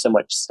carry so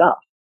much stuff?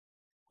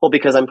 Well,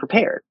 because I'm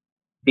prepared.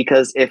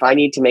 Because if I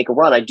need to make a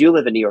run, I do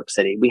live in New York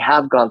City. We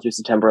have gone through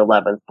September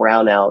 11th,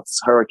 brownouts,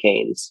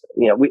 hurricanes.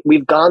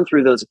 We've gone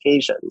through those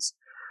occasions.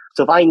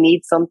 So if I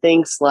need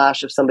something, /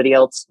 if somebody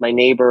else, my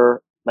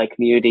neighbor, my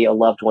community, a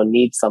loved one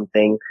needs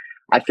something,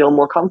 I feel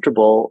more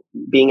comfortable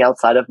being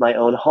outside of my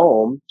own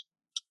home,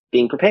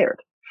 being prepared,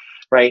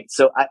 right?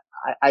 So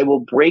I will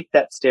break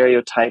that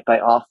stereotype by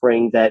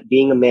offering that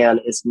being a man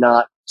is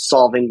not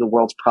solving the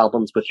world's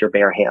problems with your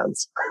bare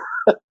hands.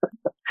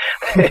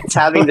 It's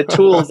having the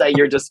tools at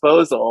your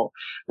disposal,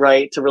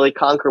 right, to really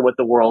conquer what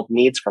the world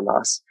needs from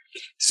us.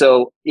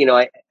 So,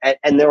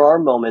 and there are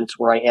moments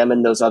where I am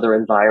in those other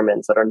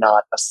environments that are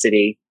not a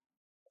city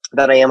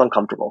that I am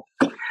uncomfortable.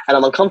 And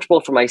I'm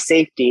uncomfortable for my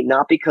safety,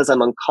 not because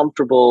I'm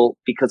uncomfortable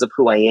because of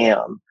who I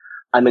am.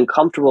 I'm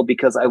uncomfortable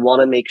because I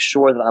want to make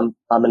sure that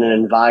I'm in an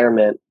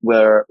environment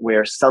where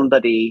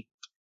somebody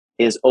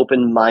is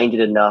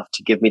open-minded enough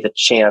to give me the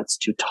chance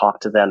to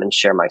talk to them and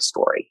share my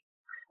story.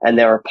 And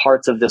there are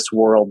parts of this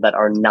world that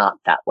are not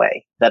that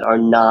way, that are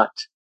not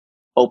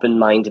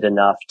open-minded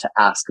enough to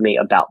ask me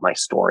about my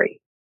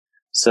story.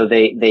 So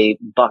they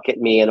bucket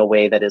me in a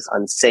way that is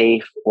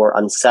unsafe or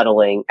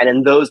unsettling. And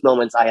in those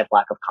moments, I have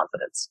lack of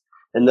confidence.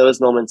 In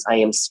those moments, I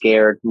am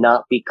scared,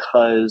 not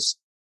because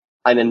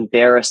I'm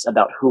embarrassed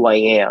about who I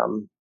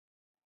am,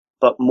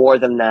 but more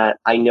than that,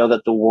 I know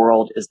that the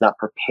world is not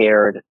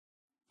prepared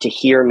to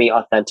hear me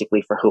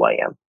authentically for who I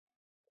am.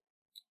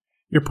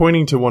 You're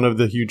pointing to one of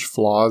the huge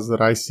flaws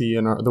that I see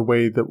in the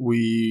way that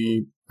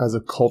we, as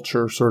a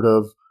culture, sort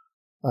of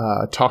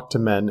talk to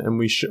men, and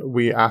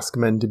we ask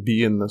men to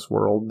be in this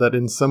world. That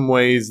in some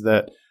ways,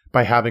 that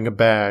by having a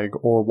bag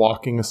or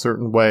walking a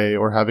certain way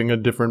or having a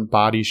different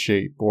body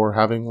shape or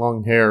having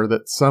long hair,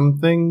 that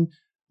something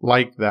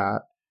like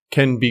that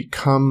can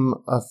become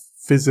a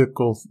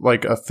physical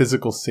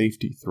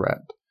safety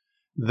threat.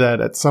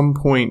 That at some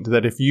point,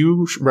 that if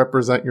you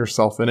represent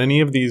yourself in any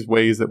of these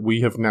ways that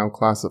we have now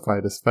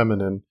classified as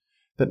feminine,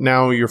 that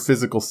now your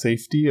physical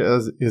safety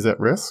is at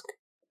risk.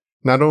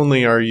 Not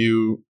only are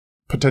you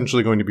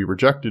potentially going to be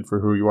rejected for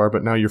who you are,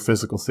 but now your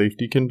physical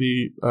safety can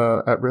be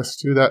at risk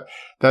too.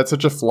 That's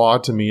such a flaw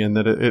to me, and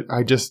that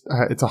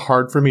it's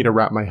hard for me to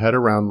wrap my head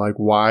around, like,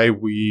 why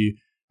we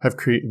have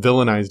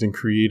villainized and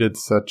created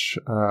such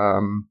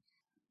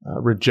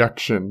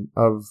rejection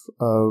of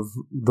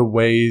the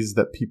ways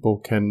that people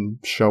can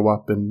show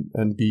up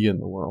and be in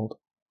the world.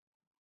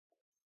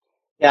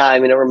 Yeah, I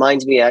mean, it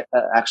reminds me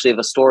actually of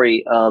a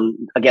story.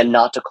 Again,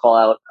 not to call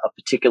out a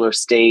particular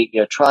state,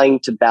 trying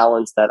to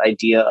balance that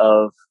idea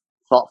of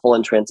thoughtful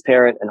and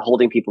transparent and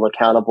holding people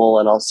accountable,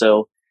 and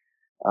also,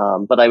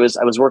 but I was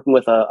working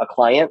with a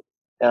client,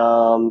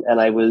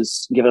 and I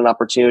was given an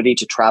opportunity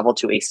to travel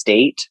to a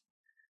state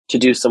to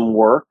do some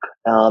work,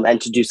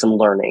 and to do some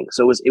learning.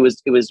 So it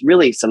was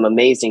really some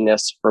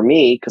amazingness for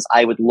me, because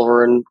I would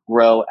learn,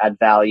 grow, add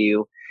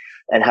value,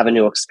 and have a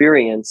new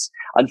experience.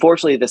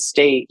 Unfortunately, the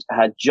state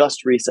had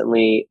just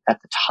recently,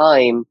 at the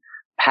time,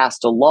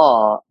 passed a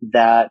law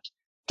that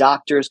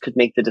doctors could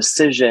make the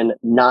decision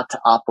not to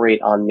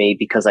operate on me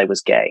because I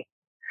was gay.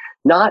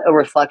 Not a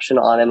reflection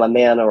on am I a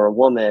man or a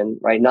woman,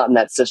 right? Not in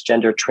that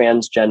cisgender,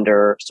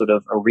 transgender sort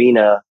of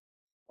arena,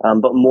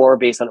 but more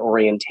based on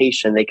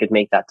orientation, they could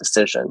make that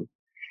decision.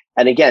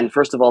 And again,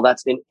 first of all,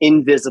 that's an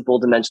invisible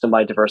dimension of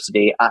my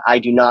diversity. I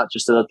do not,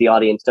 just so that the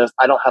audience knows,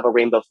 I don't have a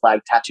rainbow flag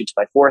tattooed to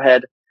my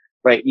forehead,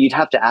 right? You'd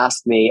have to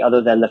ask me,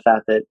 other than the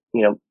fact that,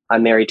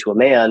 I'm married to a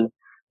man,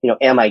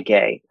 am I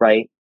gay,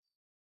 right?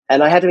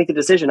 And I had to make the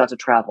decision not to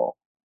travel,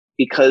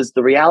 because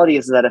the reality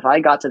is that if I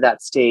got to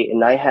that state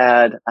and I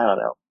had, I don't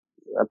know,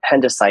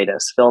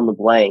 appendicitis, fill in the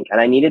blank, and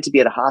I needed to be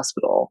at a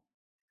hospital,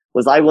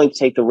 was I willing to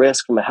take the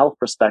risk from a health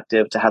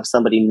perspective to have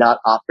somebody not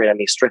operate on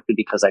me strictly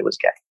because I was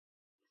gay?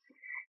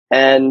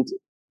 And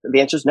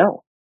the answer is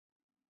no.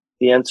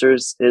 The answer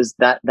is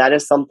that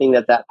is something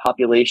that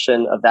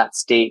population of that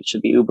state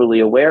should be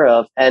uberly aware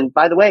of. And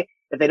by the way,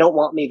 if they don't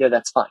want me there,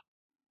 that's fine.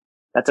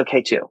 That's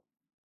okay too.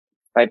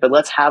 Right? But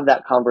let's have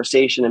that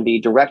conversation and be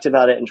direct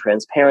about it and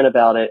transparent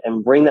about it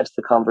and bring that to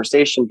the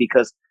conversation,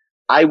 because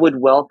I would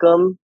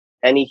welcome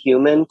any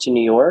human to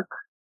New York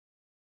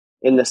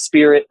in the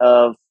spirit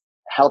of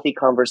healthy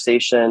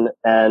conversation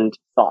and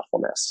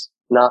thoughtfulness,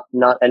 not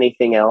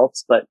anything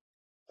else, but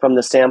from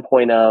the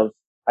standpoint of,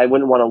 I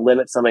wouldn't want to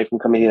limit somebody from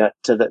coming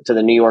to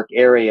the New York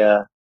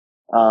area,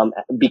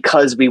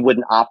 because we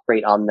wouldn't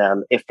operate on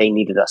them if they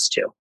needed us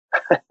to,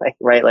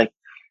 right? Like,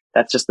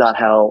 that's just not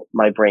how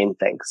my brain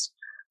thinks.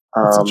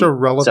 It's such a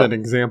relevant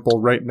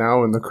example right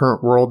now in the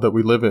current world that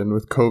we live in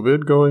with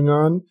COVID going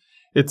on.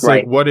 It's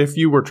right. Like, what if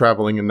you were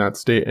traveling in that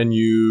state and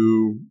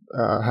you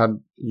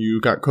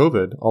got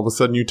COVID? All of a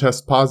sudden you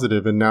test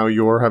positive and now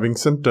you're having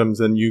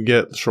symptoms and you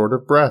get short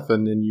of breath,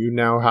 and then you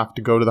now have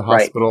to go to the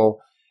hospital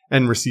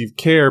and receive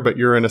care, but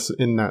you're in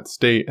that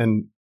state,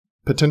 and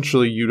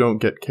potentially you don't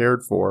get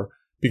cared for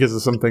because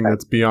of something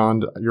that's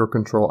beyond your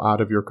control,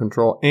 out of your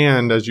control.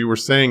 And as you were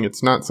saying,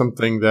 it's not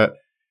something that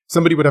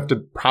somebody would have to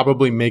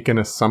probably make an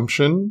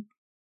assumption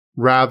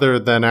rather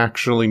than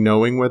actually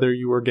knowing whether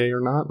you are gay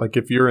or not. Like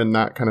if you're in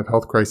that kind of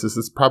health crisis,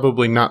 it's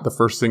probably not the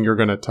first thing you're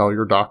going to tell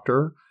your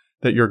doctor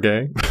that you're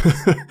gay.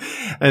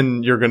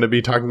 And you're going to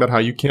be talking about how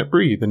you can't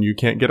breathe and you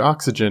can't get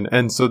oxygen.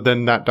 And so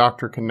then that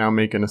doctor can now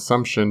make an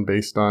assumption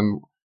based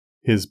on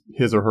his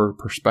or her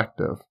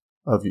perspective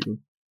of you,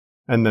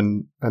 and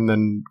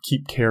then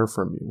keep care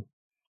from you.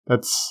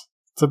 It's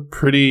a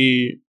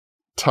pretty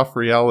tough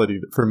reality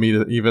for me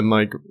to even,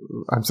 like,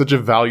 I'm such a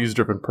values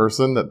driven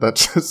person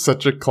that's just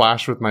such a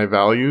clash with my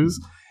values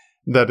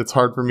that it's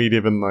hard for me to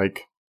even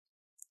like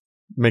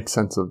make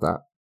sense of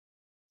that.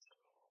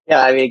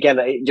 Yeah, I mean, again,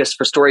 just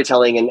for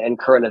storytelling and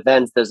current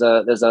events, there's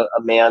a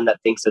man that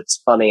thinks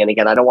it's funny, and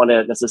again, I don't want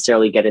to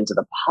necessarily get into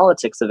the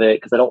politics of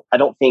it because I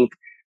don't think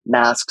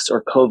masks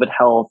or COVID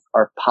health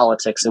are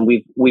politics, and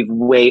we've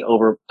way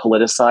over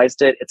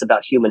politicized it. It's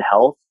about human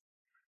health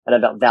and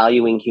about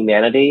valuing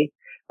humanity.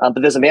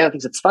 But there's a man who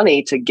thinks it's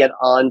funny to get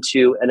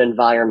onto an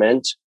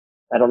environment.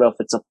 I don't know if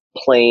it's a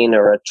plane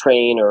or a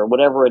train or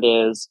whatever it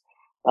is,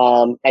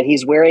 and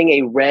he's wearing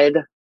a red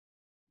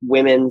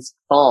women's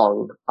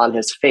thong on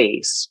his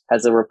face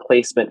as a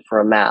replacement for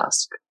a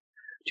mask,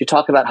 to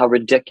talk about how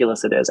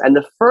ridiculous it is. And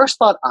the first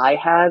thought I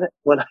had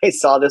when I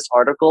saw this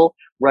article,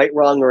 right,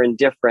 wrong, or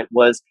indifferent,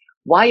 was,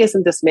 why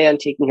isn't this man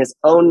taking his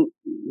own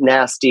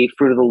nasty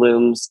Fruit of the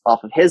Looms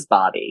off of his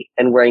body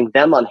and wearing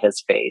them on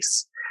his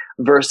face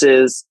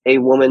versus a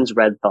woman's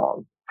red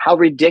thong? How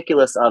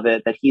ridiculous of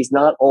it that he's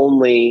not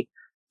only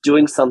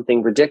doing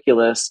something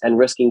ridiculous and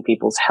risking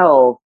people's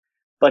health,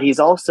 but he's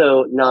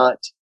also not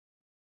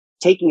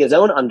taking his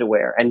own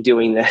underwear and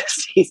doing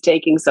this. He's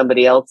taking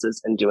somebody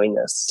else's and doing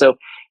this. So,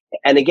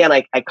 and again,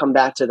 I come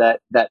back to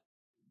that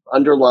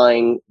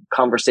underlying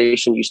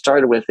conversation you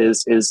started with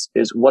is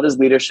what does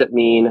leadership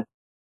mean?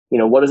 You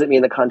know, what does it mean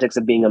in the context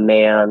of being a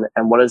man,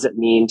 and what does it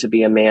mean to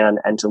be a man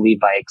and to lead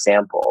by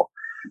example?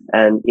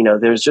 And, you know,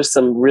 there's just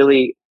some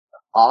really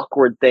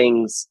awkward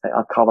things.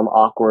 I'll call them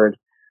awkward,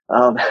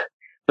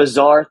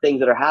 bizarre things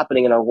that are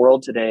happening in our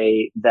world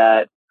today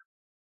that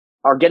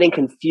are getting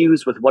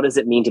confused with what does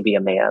it mean to be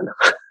a man.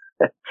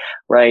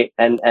 Right.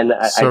 And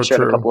So I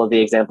shared true. a couple of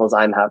the examples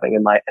I'm having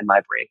in my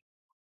brain.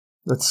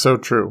 That's so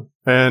true.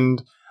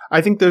 And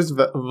I think there's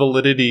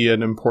validity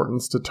and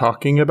importance to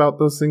talking about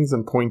those things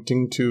and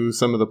pointing to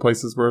some of the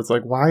places where it's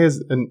like, why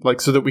is, and like,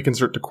 so that we can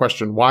start to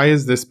question, why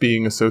is this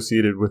being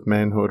associated with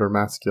manhood or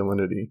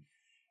masculinity?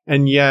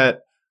 And yet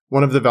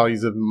one of the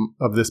values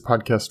of this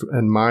podcast,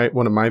 and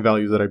one of my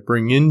values that I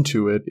bring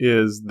into it,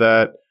 is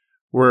that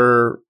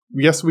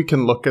yes, we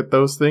can look at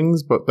those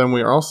things, but then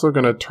we're also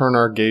going to turn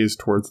our gaze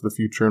towards the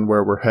future and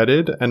where we're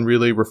headed, and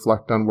really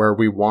reflect on where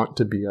we want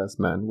to be as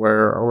men,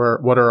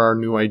 what are our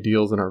new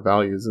ideals and our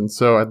values. And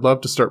so I'd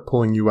love to start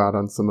pulling you out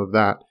on some of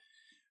that.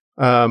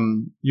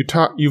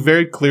 You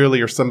very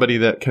clearly are somebody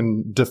that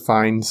can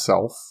define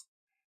self,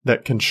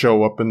 that can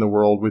show up in the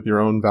world with your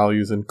own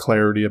values and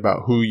clarity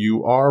about who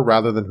you are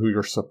rather than who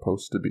you're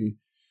supposed to be.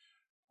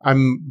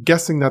 I'm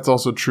guessing that's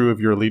also true of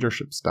your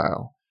leadership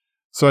style.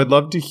 So I'd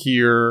love to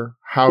hear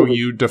how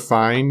you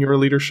define your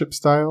leadership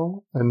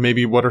style, and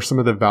maybe what are some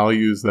of the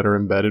values that are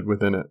embedded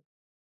within it.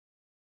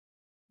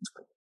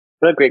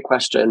 What a great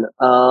question.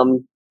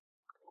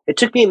 It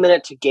took me a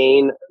minute to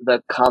gain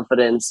the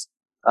confidence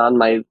on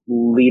my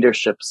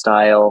leadership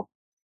style.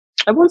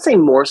 I wouldn't say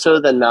more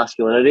so than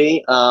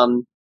masculinity.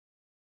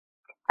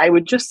 I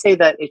would just say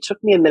that it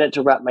took me a minute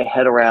to wrap my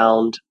head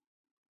around,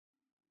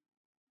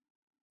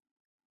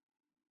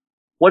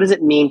 what does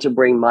it mean to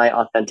bring my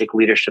authentic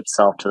leadership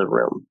self to the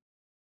room?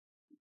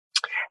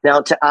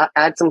 Now, to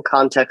add some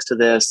context to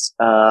this,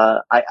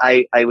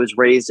 I was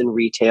raised in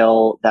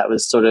retail. That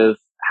was sort of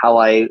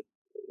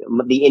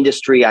the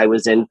industry I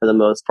was in for the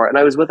most part. And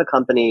I was with a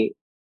company,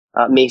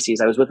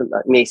 Macy's. I was with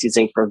Macy's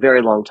Inc. for a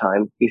very long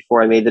time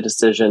before I made the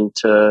decision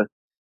to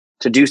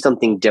do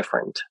something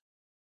different.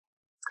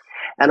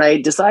 And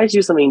I decided to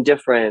do something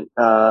different.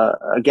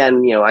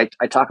 Again, you know,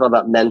 I talk a lot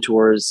about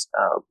mentors.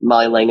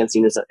 Molly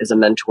Langenstein is a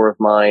mentor of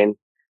mine.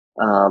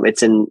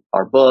 It's in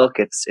our book.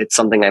 It's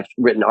something I've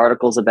written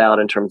articles about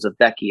in terms of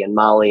Becky and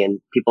Molly and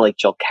people like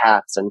Jill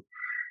Katz and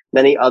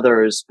many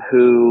others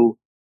who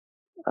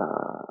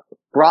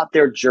brought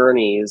their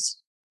journeys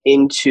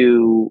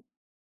into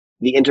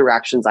the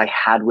interactions I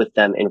had with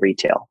them in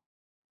retail.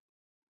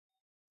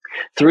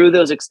 Through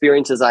those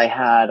experiences I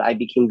had, I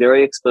became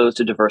very exposed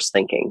to diverse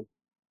thinking.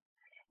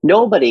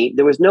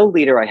 There was no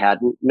leader I had,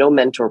 no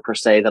mentor per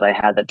se that I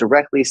had that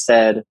directly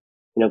said, you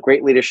know,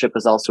 great leadership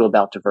is also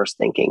about diverse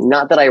thinking.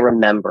 Not that I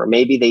remember.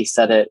 Maybe they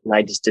said it and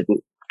I just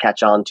didn't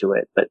catch on to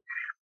it, but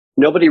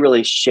nobody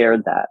really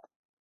shared that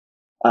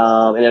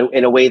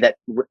in a way that,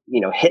 you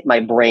know, hit my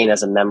brain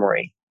as a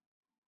memory.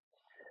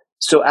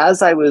 So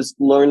as I was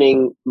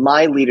learning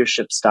my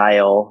leadership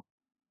style,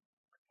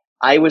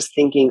 I was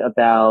thinking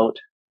about,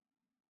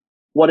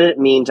 what did it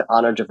mean to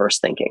honor diverse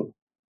thinking?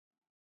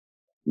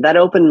 That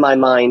opened my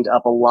mind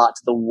up a lot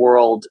to the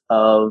world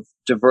of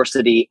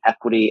diversity,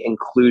 equity,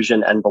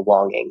 inclusion, and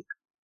belonging.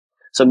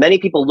 So many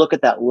people look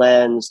at that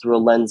lens through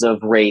a lens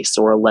of race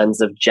or a lens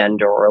of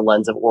gender or a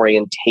lens of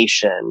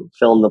orientation,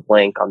 fill in the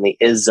blank on the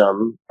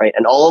ism, right?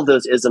 And all of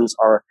those isms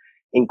are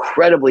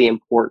incredibly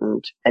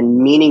important and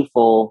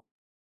meaningful,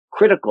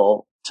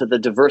 critical to the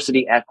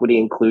diversity, equity,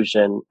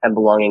 inclusion, and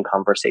belonging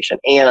conversation.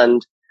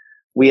 And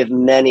we have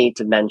many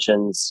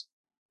dimensions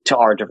to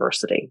our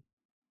diversity.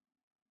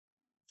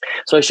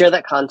 So I share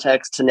that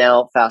context to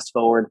now fast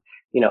forward.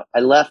 I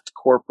left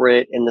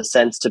corporate in the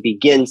sense to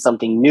begin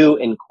something new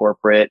in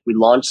corporate. We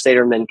launched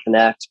Saterman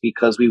Connect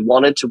because we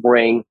wanted to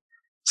bring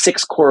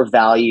 6 core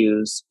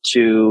values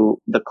to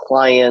the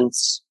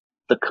clients,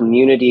 the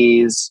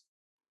communities,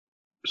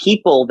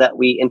 people that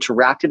we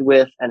interacted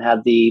with and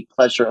had the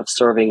pleasure of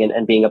serving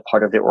and being a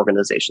part of their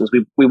organizations.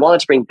 We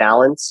wanted to bring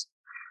balance.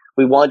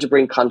 We wanted to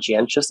bring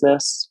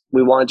conscientiousness.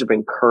 We wanted to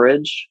bring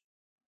courage,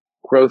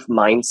 growth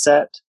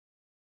mindset,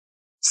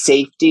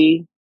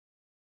 safety,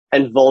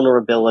 and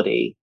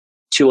vulnerability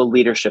to a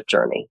leadership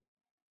journey.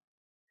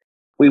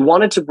 We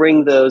wanted to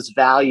bring those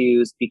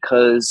values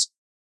because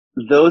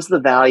those are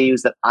the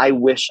values that I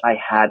wish I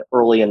had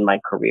early in my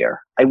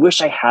career. I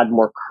wish I had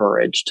more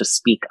courage to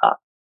speak up.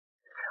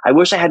 I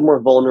wish I had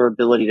more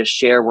vulnerability to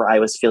share where I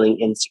was feeling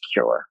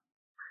insecure.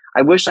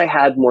 I wish I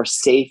had more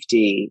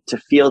safety to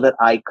feel that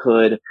I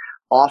could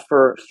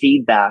offer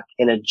feedback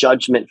in a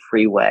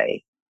judgment-free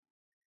way.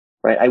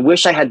 Right? I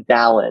wish I had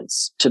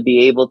balance to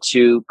be able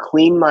to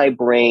clean my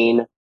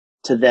brain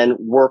to then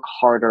work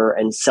harder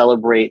and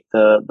celebrate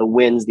the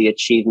wins, the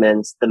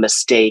achievements, the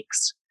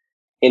mistakes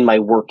in my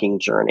working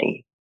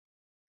journey.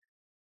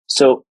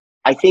 So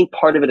I think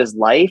part of it is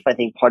life. I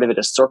think part of it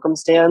is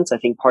circumstance. I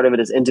think part of it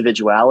is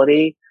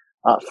individuality.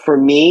 For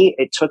me,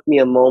 it took me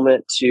a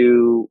moment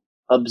to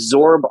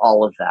absorb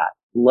all of that,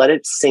 let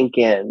it sink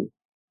in,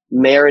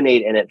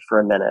 marinate in it for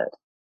a minute.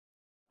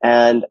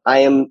 And I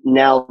am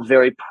now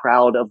very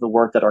proud of the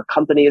work that our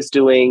company is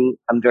doing.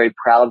 I'm very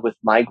proud with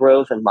my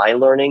growth and my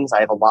learnings.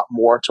 I have a lot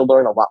more to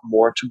learn, a lot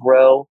more to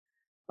grow.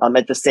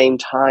 At the same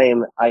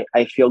time,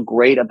 I feel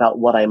great about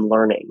what I'm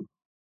learning.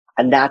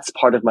 And that's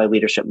part of my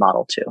leadership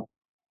model too.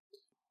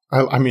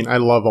 I mean, I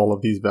love all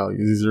of these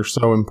values. These are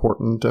so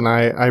important. And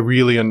I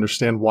really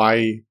understand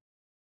why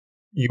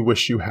you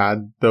wish you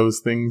had those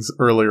things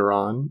earlier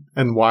on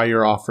and why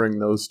you're offering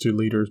those to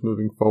leaders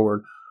moving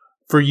forward.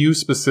 For you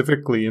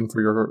specifically and for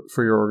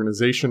your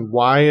organization,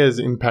 why is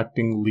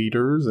impacting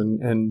leaders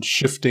and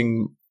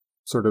shifting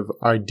sort of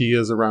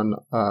ideas around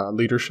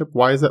leadership,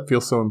 why does that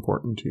feel so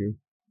important to you?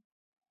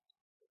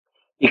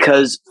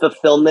 Because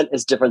fulfillment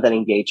is different than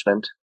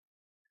engagement.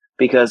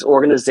 Because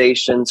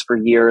organizations for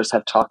years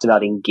have talked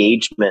about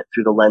engagement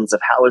through the lens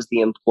of how is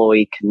the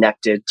employee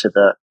connected to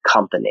the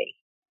company.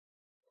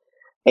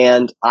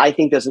 And I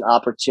think there's an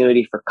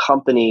opportunity for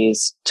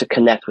companies to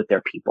connect with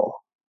their people.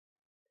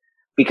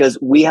 Because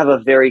we have a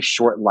very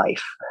short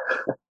life.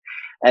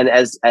 and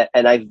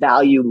I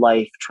value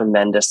life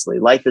tremendously.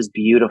 Life is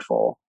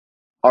beautiful.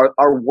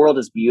 Our world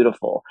is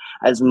beautiful.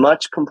 As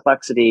much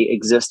complexity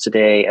exists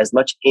today, as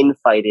much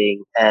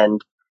infighting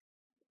and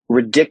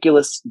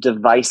ridiculous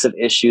divisive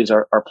issues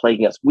are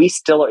plaguing us, we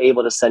still are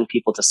able to send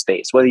people to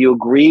space. Whether you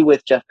agree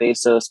with Jeff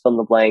Bezos, fill in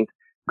the blank,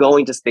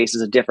 going to space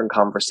is a different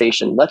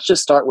conversation. Let's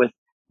just start with,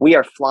 we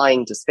are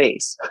flying to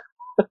space,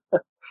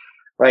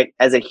 right?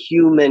 As a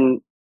human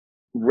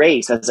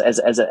race, as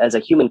a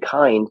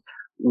humankind,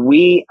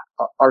 we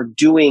are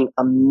doing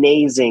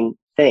amazing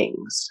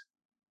things.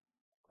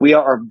 We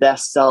are our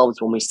best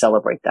selves when we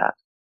celebrate that.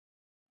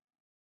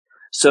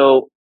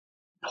 So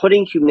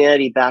putting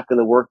humanity back in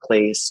the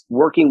workplace,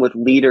 working with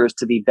leaders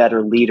to be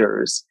better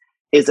leaders,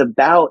 is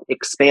about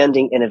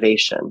expanding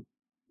innovation,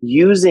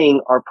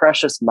 using our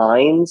precious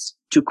minds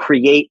to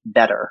create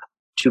better,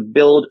 to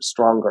build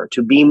stronger,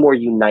 to be more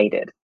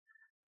united.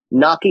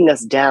 Knocking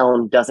us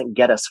down doesn't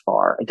get us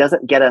far. It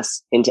doesn't get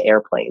us into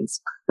airplanes.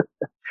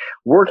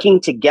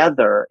 Working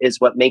together is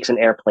what makes an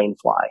airplane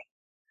fly.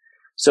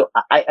 So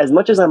as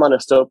much as I'm on a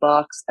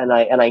soapbox and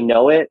I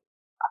know it,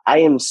 I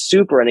am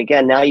super. And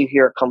again, now you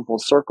hear it come full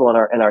circle in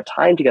our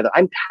time together.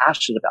 I'm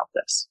passionate about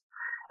this,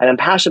 and I'm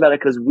passionate about it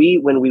because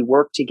when we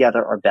work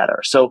together, are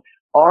better. So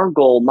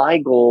my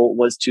goal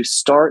was to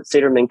start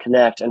Saterman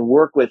Connect and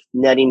work with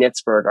Nettie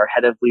Nitzberg, our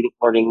head of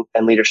learning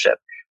and leadership.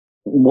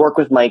 Work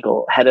with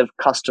Michael, head of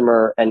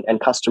customer and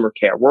customer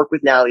care. Work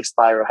with Natalie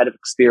Spiro, head of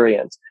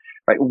experience.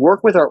 Right?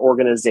 Work with our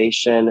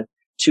organization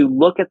to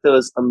look at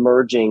those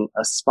emerging,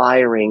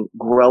 aspiring,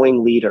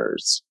 growing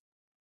leaders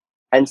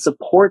and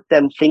support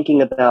them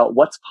thinking about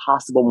what's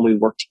possible when we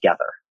work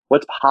together.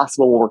 What's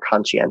possible when we're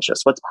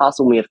conscientious? What's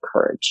possible when we have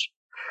courage?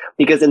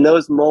 Because in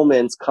those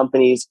moments,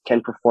 companies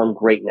can perform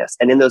greatness.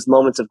 And in those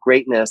moments of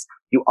greatness,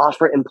 you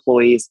offer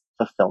employees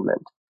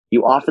fulfillment.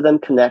 You offer them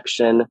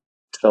connection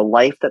to the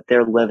life that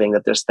they're living,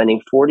 that they're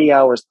spending 40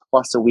 hours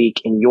plus a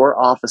week in your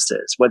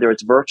offices, whether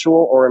it's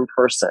virtual or in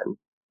person.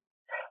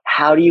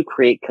 How do you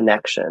create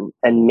connection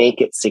and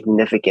make it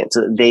significant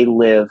so that they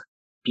live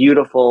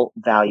beautiful,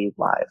 valued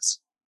lives?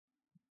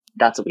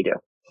 That's what we do.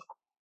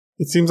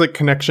 It seems like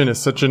connection is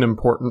such an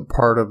important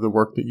part of the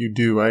work that you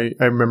do. I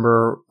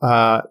remember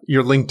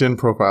your LinkedIn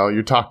profile.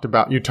 You talk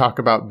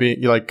about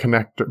being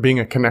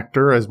a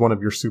connector as one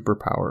of your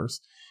superpowers.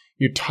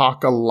 You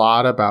talk a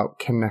lot about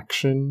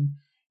connection.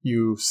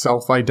 You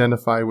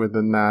self-identify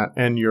within that,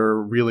 and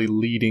you're really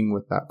leading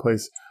with that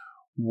place.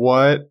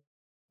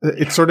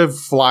 It sort of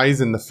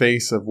flies in the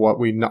face of what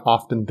we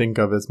often think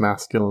of as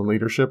masculine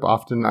leadership.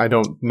 Often, I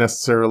don't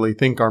necessarily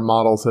think our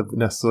models have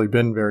necessarily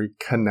been very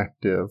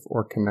connective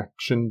or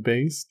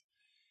connection-based.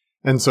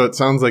 And so it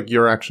sounds like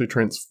you're actually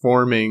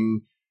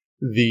transforming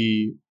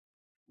the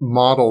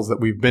models that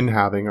we've been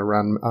having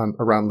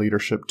around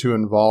leadership to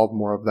involve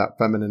more of that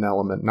feminine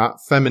element. Not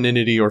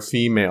femininity or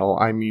female,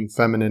 I mean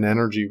feminine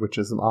energy, which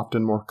is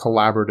often more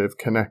collaborative,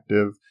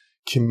 connective,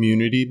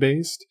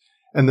 community-based.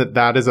 And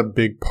that is a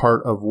big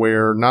part of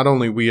where not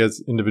only we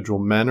as individual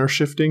men are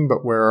shifting,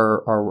 but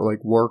where our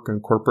like work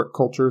and corporate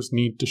cultures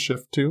need to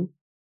shift to.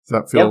 Does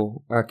that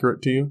feel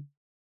accurate to you?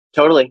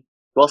 Totally.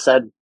 Well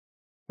said.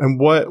 And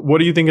what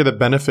do you think are the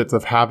benefits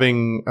of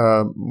having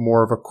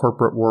more of a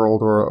corporate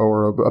world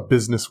or a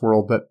business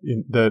world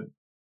that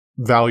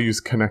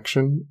values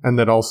connection and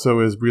that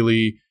also is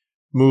really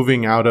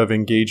moving out of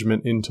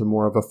engagement into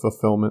more of a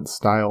fulfillment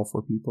style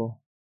for people?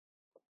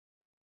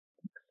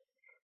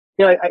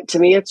 To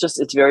me,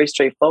 it's very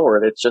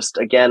straightforward. It's just,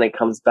 again, it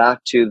comes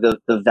back to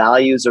the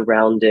values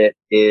around it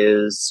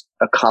is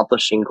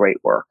accomplishing great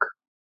work,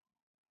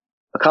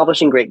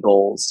 accomplishing great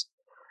goals.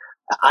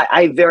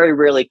 I very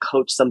rarely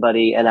coach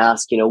somebody and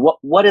ask,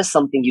 what is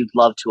something you'd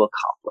love to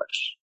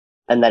accomplish?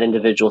 And that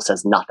individual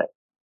says nothing,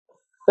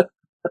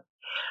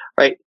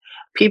 right?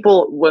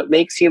 What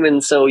makes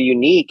humans so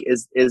unique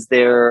is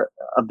their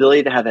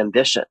ability to have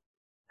ambition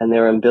and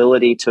their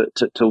ability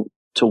to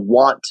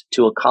want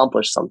to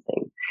accomplish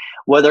something.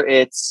 Whether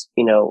it's,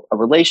 a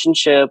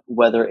relationship,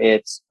 whether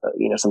it's,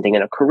 something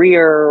in a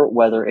career,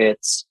 whether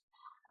it's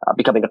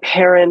becoming a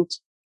parent,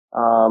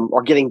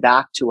 or giving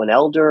back to an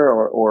elder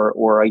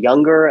or a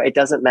younger, it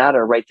doesn't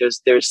matter, right?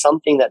 There's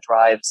something that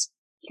drives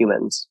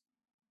humans.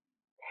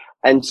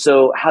 And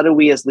so how do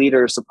we as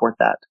leaders support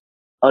that?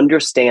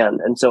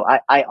 Understand. And so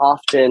I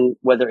often,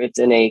 whether it's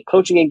in a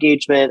coaching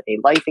engagement, a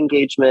life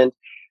engagement,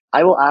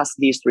 I will ask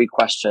these 3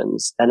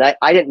 questions, and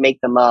I didn't make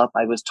them up.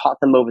 I was taught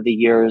them over the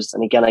years.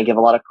 And again, I give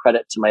a lot of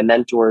credit to my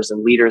mentors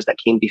and leaders that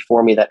came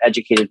before me that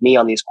educated me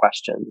on these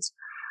questions.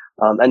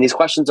 And these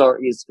questions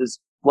is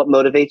what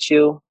motivates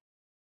you?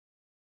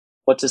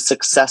 What does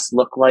success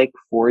look like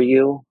for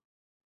you?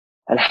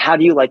 And how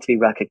do you like to be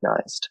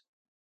recognized?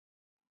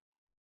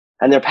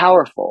 And they're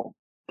powerful.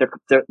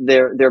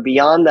 They're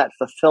beyond that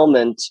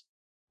fulfillment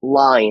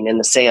line in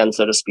the sand,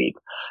 so to speak,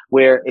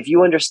 where if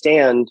you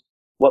understand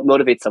what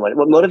motivates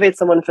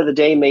someone for the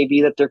day may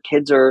be that their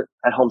kids are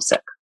at home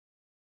sick,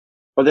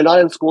 or they're not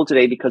in school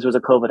today because there's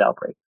a COVID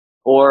outbreak,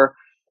 or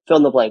fill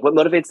in the blank. What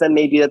motivates them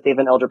may be that they have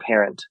an elder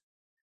parent,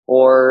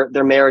 or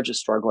their marriage is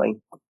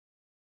struggling,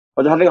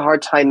 or they're having a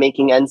hard time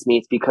making ends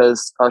meet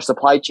because our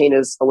supply chain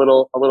is a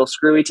little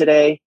screwy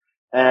today,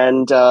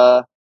 and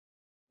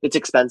it's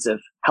expensive.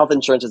 Health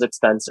insurance is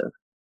expensive,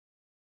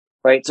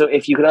 right? So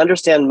if you can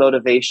understand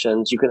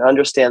motivations, you can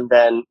understand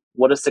then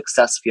what does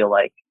success feel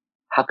like?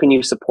 How can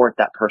you support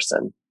that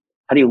person?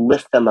 How do you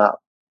lift them up?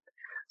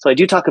 So I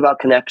do talk about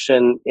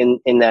connection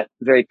in that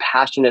very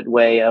passionate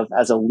way of,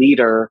 as a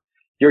leader,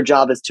 your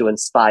job is to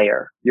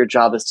inspire. Your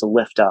job is to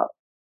lift up.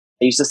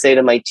 I used to say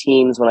to my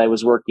teams when I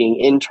was working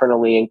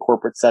internally in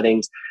corporate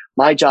settings,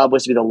 my job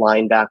was to be the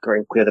linebacker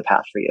and clear the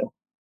path for you.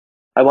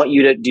 I want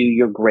you to do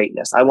your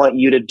greatness. I want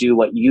you to do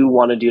what you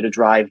want to do to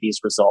drive these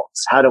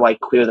results. How do I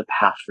clear the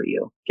path for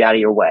you? Get out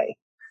of your way,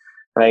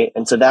 right?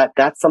 And so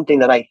that's something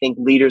that I think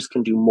leaders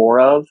can do more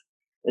of,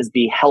 is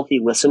be healthy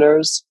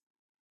listeners,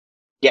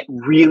 get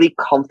really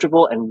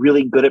comfortable and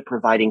really good at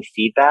providing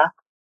feedback.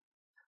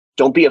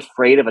 Don't be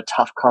afraid of a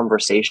tough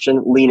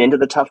conversation. Lean into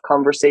the tough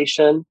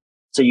conversation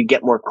so you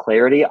get more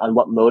clarity on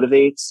what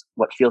motivates,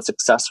 what feels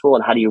successful,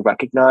 and how do you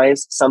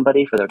recognize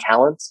somebody for their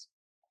talents.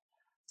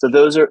 So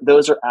those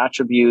are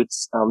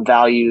attributes,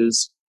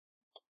 values,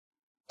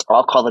 or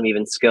I'll call them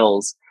even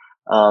skills,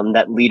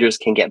 that leaders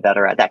can get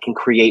better at, that can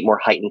create more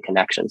heightened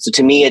connection. So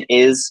to me, it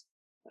is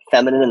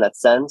feminine in that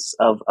sense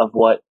of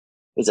what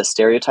is a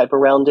stereotype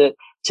around it.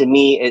 To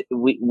me,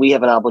 we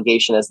have an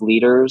obligation as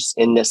leaders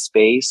in this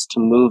space to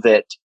move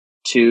it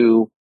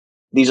to,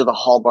 these are the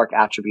hallmark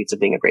attributes of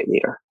being a great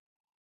leader.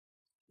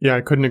 Yeah,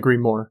 I couldn't agree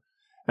more.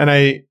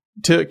 And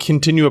to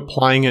continue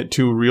applying it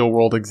to real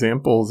world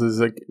examples is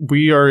like,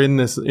 we are in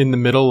the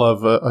middle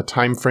of a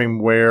time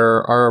frame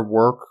where our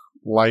work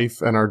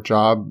life and our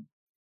job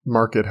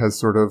market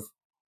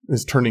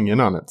is turning in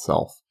on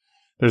itself.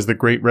 There's the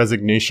great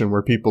resignation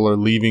where people are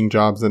leaving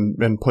jobs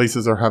and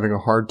places are having a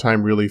hard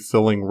time really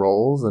filling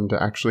roles and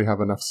to actually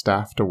have enough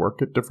staff to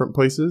work at different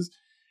places.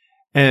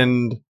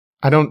 And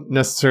I don't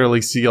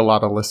necessarily see a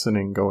lot of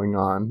listening going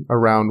on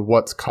around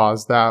what's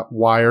caused that.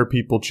 Why are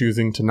people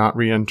choosing to not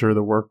re-enter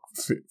the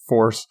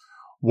workforce?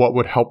 What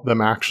would help them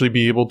actually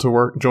be able to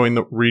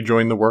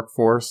rejoin the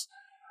workforce?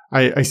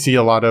 I see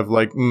a lot of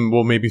like,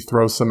 we'll maybe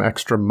throw some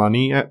extra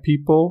money at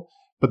people,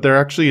 but there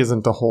actually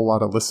isn't a whole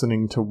lot of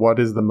listening to what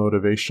is the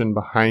motivation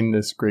behind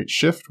this great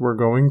shift we're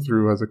going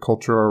through as a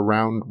culture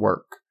around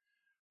work.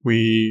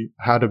 We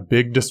had a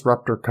big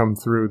disruptor come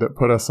through that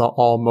put us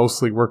all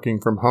mostly working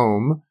from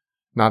home.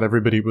 Not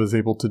everybody was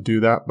able to do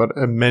that, but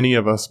many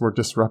of us were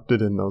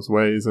disrupted in those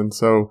ways. And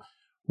so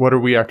what are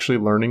we actually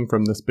learning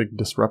from this big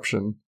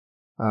disruption?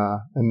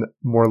 And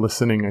more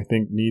listening, I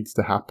think, needs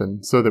to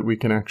happen so that we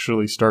can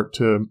actually start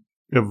to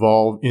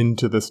evolve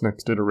into this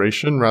next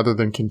iteration rather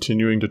than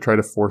continuing to try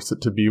to force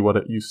it to be what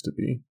it used to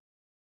be.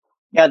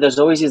 Yeah, there's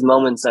always these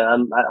moments.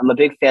 I'm a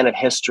big fan of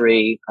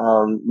history,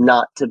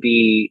 not to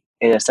be,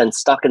 in a sense,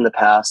 stuck in the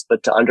past,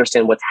 but to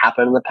understand what's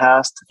happened in the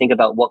past, to think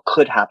about what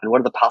could happen,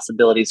 what are the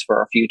possibilities for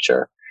our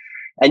future.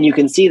 And you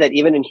can see that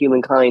even in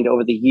humankind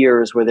over the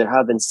years where there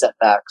have been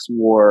setbacks,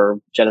 war,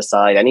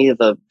 genocide, any of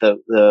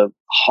the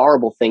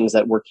horrible things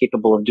that we're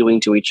capable of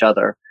doing to each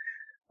other,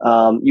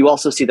 you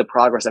also see the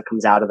progress that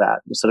comes out of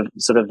that,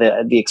 sort of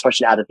the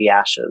expression out of the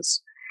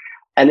ashes.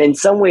 And in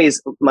some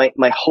ways,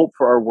 my hope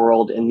for our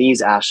world in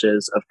these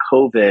ashes of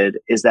COVID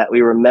is that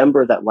we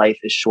remember that life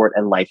is short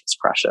and life is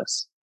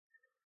precious.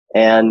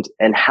 And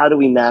how do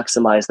we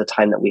maximize the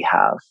time that we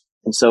have?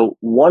 And so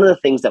one of the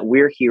things that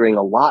we're hearing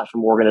a lot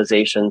from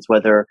organizations,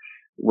 whether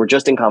we're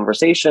just in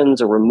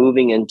conversations or we're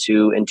moving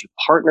into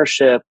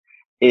partnership,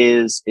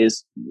 is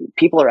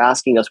people are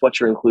asking us, what's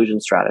your inclusion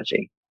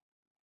strategy?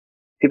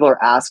 People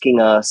are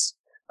asking us,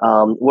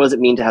 what does it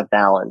mean to have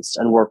balance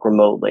and work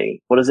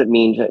remotely? What does it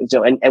mean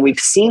to, and we've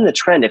seen the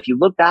trend. If you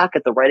look back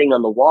at the writing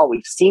on the wall,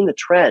 we've seen the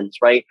trends,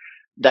 right?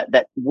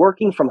 That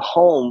working from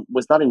home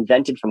was not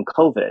invented from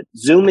COVID.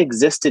 Zoom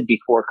existed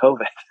before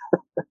COVID.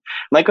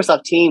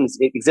 Microsoft Teams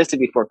existed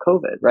before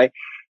COVID, right?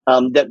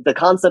 The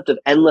concept of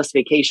endless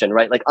vacation,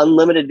 right? Like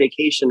unlimited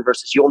vacation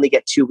versus you only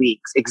get 2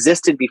 weeks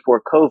existed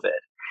before COVID.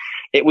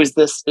 It was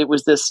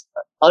this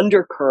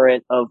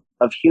undercurrent of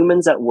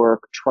humans at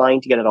work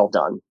trying to get it all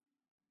done.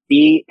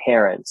 Be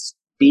parents,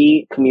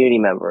 be community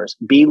members,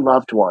 be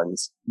loved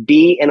ones,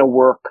 be in a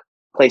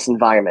workplace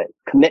environment,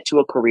 commit to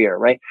a career,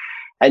 right?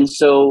 And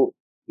so,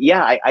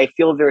 yeah, I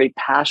feel very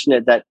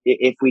passionate that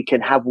if we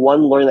can have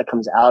one learn that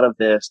comes out of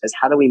this is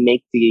how do we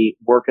make the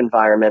work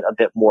environment a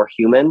bit more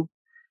human?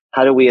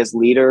 How do we as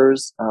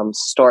leaders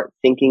start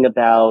thinking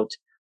about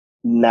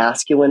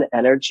masculine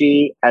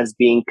energy as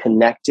being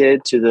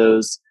connected to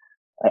those?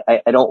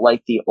 I don't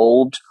like the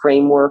old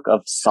framework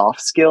of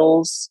soft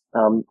skills.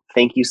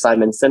 Thank you,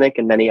 Simon Sinek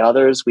and many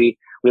others. We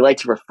like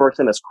to refer to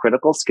them as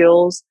critical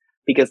skills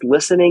because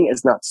listening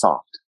is not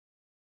soft.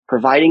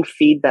 Providing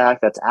feedback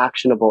that's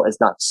actionable is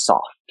not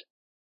soft,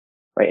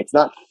 right? It's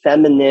not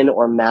feminine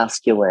or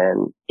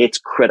masculine. It's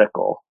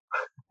critical.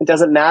 It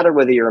doesn't matter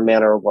whether you're a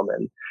man or a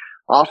woman.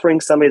 Offering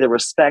somebody the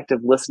respect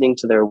of listening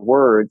to their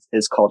words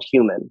is called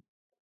human.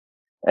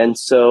 And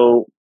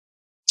so,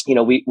 you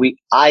know, we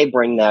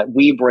bring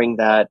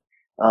that,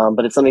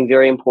 but it's something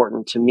very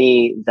important to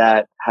me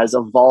that has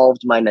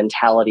evolved my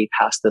mentality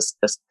past this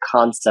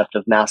concept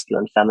of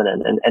masculine,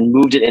 feminine, and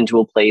moved it into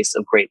a place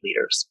of great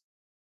leaders.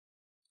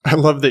 I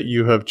love that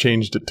you have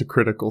changed it to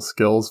critical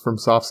skills from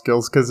soft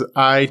skills because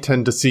I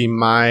tend to see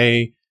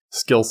my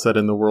skill set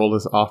in the world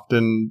as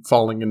often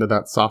falling into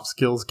that soft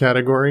skills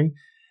category.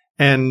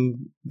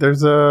 And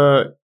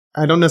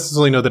I don't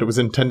necessarily know that it was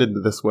intended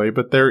this way,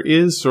 but there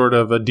is sort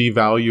of a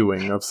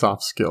devaluing of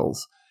soft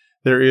skills.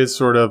 There is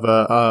sort of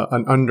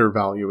an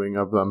undervaluing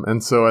of them.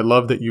 And so I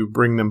love that you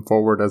bring them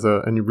forward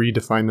and you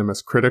redefine them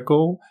as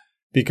critical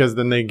because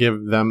then they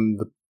give them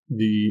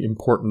the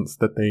importance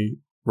that they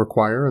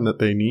require and that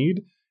they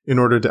need in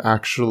order to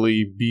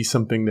actually be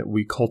something that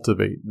we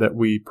cultivate, that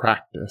we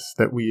practice,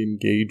 that we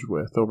engage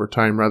with over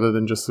time, rather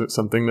than just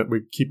something that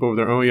we keep over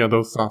there. Oh yeah,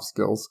 those soft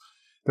skills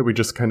that we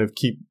just kind of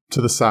keep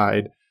to the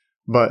side,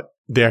 but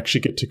they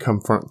actually get to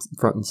come front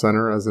and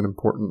center as an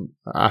important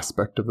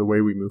aspect of the way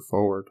we move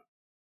forward.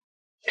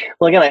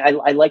 Well, again,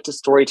 I like to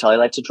storytell. I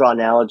like to draw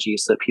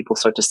analogies so that people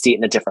start to see it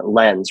in a different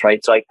lens,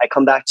 right? So I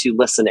come back to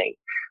listening,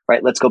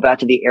 right? Let's go back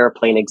to the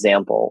airplane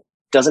example.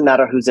 Doesn't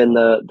matter who's in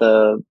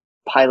the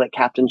pilot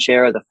captain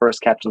chair or the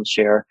first captain's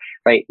chair,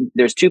 right?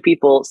 There's two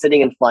people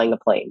sitting and flying a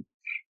plane.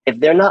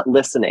 If they're not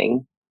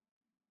listening,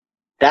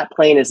 that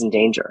plane is in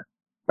danger,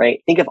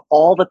 right? Think of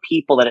all the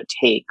people that it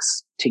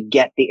takes to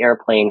get the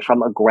airplane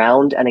from a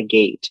ground and a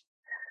gate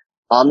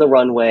on the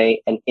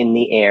runway and in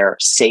the air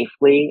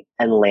safely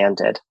and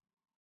landed,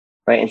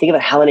 right? And think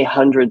about how many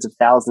hundreds of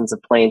thousands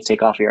of planes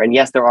take off here. And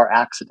yes, there are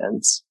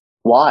accidents.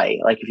 Why?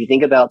 Like if you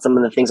think about some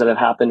of the things that have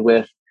happened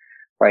with,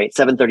 right,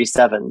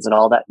 737s and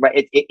all that,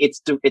 right?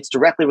 It's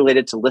directly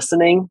related to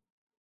listening,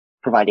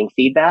 providing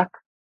feedback,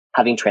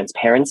 having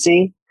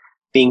transparency,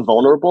 being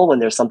vulnerable when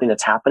there's something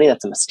that's happening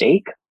that's a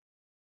mistake,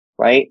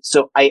 right?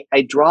 So I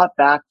draw it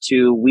back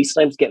to, we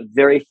sometimes get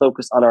very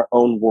focused on our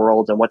own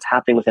world and what's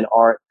happening within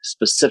our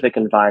specific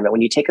environment.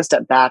 When you take a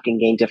step back and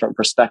gain different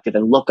perspective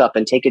and look up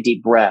and take a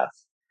deep breath,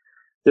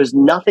 there's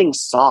nothing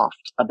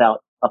soft about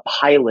a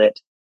pilot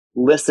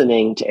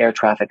listening to air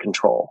traffic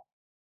control.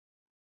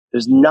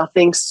 There's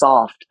nothing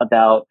soft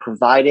about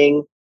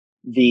providing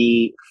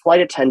the flight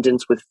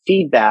attendants with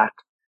feedback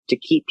to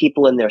keep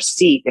people in their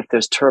seat if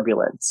there's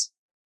turbulence,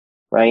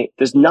 right?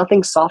 There's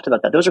nothing soft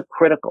about that. Those are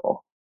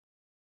critical.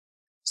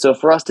 So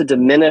for us to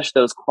diminish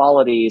those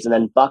qualities and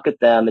then bucket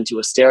them into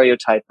a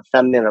stereotype of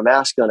feminine or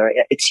masculine,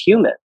 it's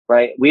human,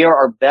 right? We are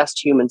our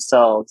best human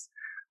selves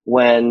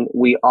when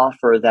we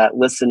offer that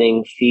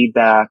listening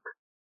feedback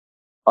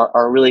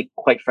are really,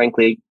 quite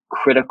frankly,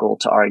 critical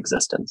to our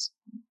existence.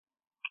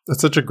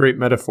 That's such a great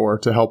metaphor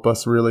to help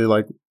us really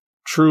like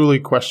truly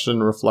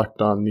question,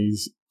 reflect on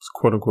these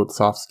quote unquote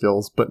soft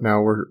skills, but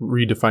now we're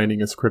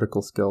redefining as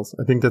critical skills.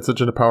 I think that's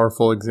such a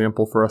powerful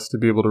example for us to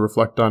be able to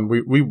reflect on.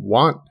 We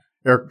want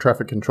air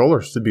traffic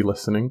controllers to be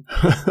listening.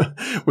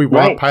 We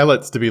want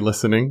pilots to be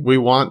listening. We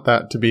want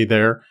that to be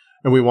there,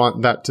 and we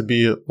want that to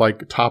be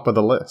like top of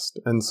the list.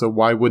 And so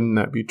why wouldn't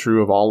that be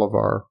true of all of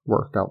our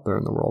work out there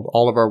in the world?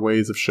 All of our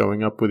ways of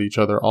showing up with each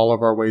other, all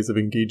of our ways of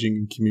engaging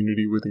in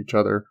community with each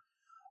other,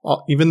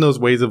 even those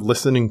ways of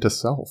listening to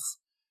self.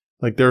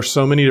 Like there are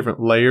so many different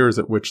layers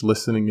at which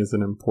listening is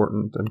an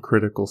important and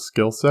critical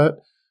skill set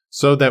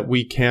so that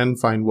we can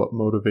find what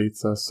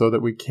motivates us, so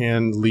that we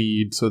can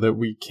lead, so that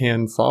we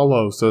can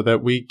follow, so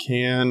that we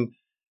can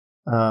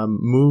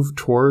move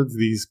towards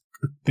these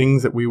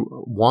things that we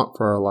want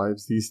for our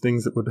lives, these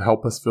things that would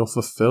help us feel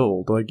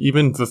fulfilled. Like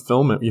even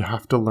fulfillment, you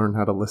have to learn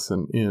how to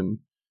listen in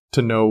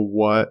to know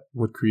what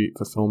would create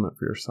fulfillment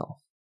for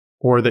yourself,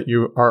 or that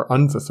you are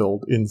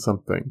unfulfilled in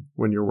something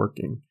when you're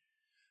working.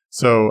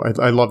 So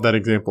I love that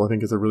example. I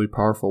think it's a really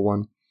powerful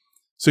one.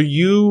 So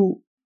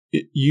you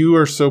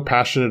are so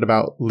passionate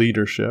about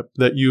leadership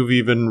that you've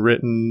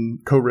even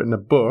co-written a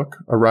book,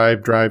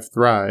 Arrive, Drive,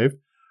 Thrive.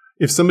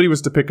 If somebody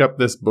was to pick up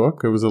this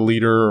book, it was a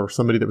leader or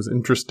somebody that was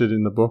interested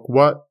in the book,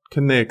 what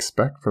can they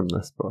expect from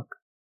this book?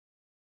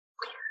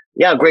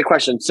 Yeah, great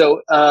question. So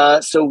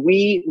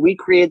we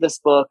created this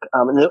book,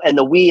 and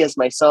the we is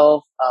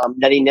myself,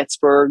 Nettie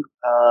Nitzberg,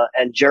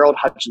 and Gerald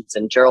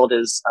Hutchinson. Gerald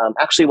is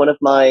actually one of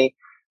my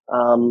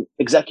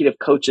executive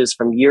coaches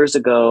from years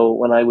ago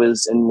when I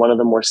was in one of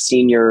the more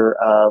senior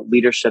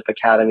leadership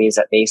academies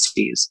at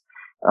Macy's.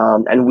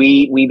 And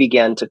we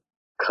began to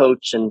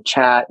coach and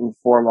chat and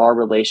form our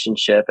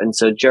relationship. And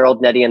so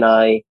Gerald, Nettie, and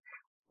I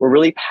were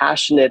really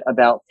passionate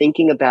about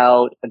thinking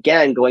about,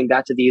 again, going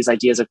back to these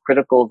ideas of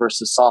critical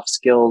versus soft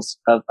skills,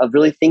 of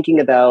really thinking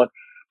about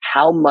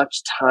how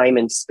much time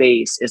and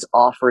space is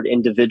offered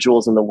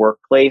individuals in the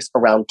workplace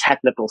around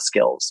technical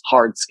skills,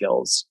 hard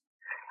skills,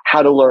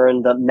 how to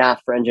learn the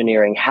math for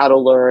engineering, how to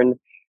learn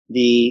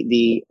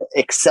the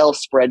Excel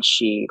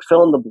spreadsheet,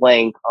 fill in the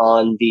blank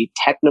on the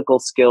technical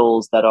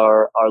skills that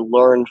are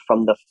learned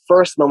from the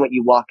first moment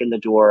you walk in the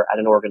door at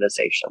an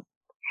organization.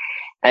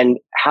 And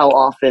how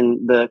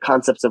often the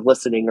concepts of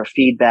listening or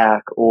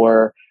feedback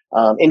or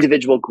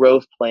individual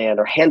growth plan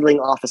or handling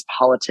office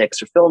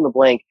politics or fill in the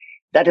blank,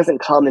 that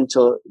doesn't come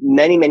until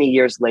many, many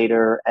years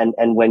later. And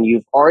when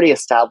you've already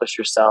established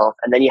yourself,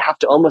 and then you have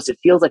to almost, it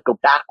feels like go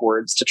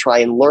backwards to try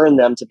and learn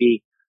them to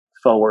be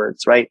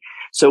forwards, right?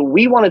 So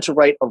we wanted to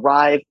write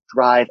Arrive,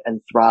 Drive,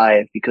 and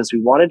Thrive because we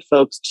wanted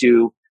folks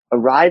to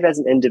arrive as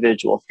an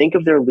individual, think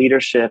of their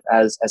leadership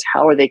as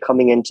how are they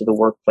coming into the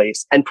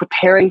workplace and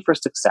preparing for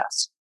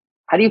success.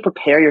 How do you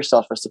prepare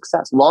yourself for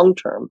success long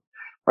term,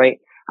 right?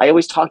 I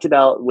always talked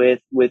about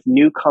with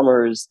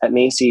newcomers at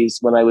Macy's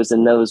when I was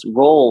in those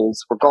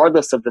roles,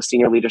 regardless of the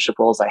senior leadership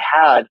roles I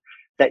had,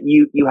 that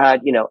you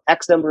had,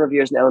 X number of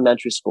years in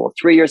elementary school,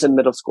 3 years in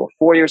middle school,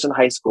 4 years in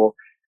high school,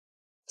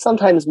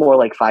 sometimes more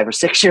like 5 or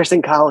 6 years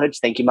in college.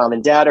 Thank you, mom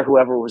and dad, or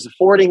whoever was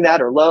affording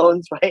that, or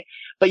loans, right?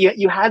 But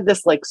you had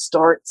this like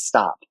start,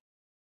 stop.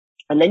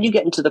 And then you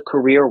get into the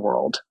career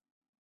world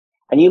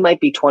and you might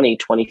be 20,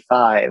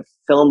 25,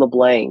 fill in the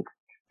blank.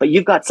 But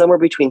you've got somewhere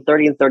between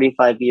 30 and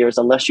 35 years,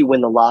 unless you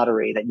win the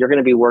lottery, that you're going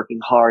to be working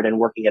hard and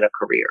working in a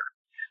career.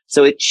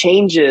 So it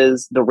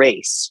changes the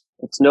race.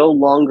 It's no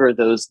longer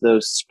those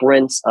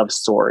sprints of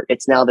sort.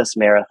 It's now this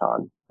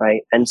marathon,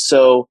 right? And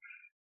so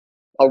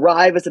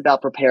Arrive is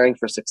about preparing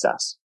for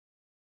success.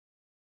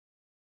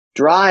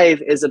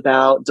 Drive is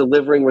about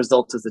delivering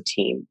results as a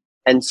team.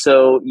 And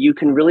so you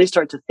can really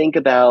start to think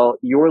about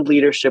your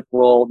leadership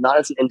role, not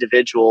as an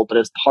individual, but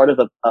as part of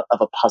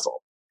a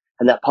puzzle.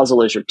 And that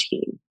puzzle is your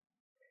team.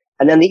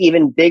 And then the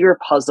even bigger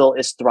puzzle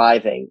is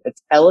thriving.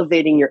 It's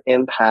elevating your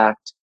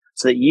impact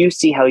so that you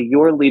see how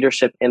your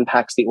leadership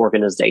impacts the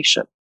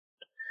organization.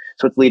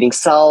 So it's leading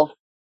self,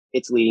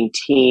 it's leading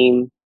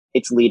team,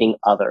 it's leading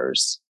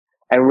others.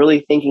 And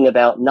really thinking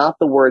about not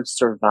the word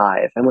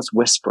survive. I almost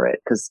whisper it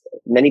because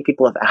many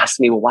people have asked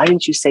me, well, why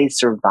didn't you say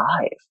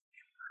survive?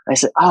 I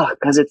said,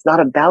 because it's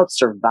not about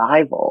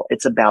survival.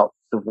 It's about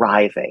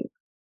thriving.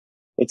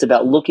 It's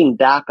about looking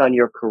back on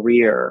your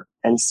career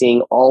and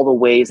seeing all the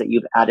ways that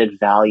you've added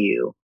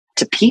value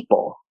to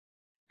people.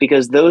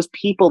 Because those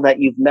people that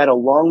you've met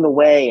along the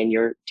way in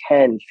your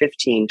 10,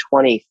 15,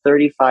 20,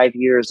 35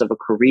 years of a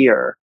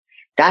career,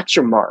 that's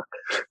your mark.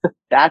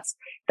 That's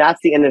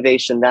the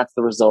innovation. That's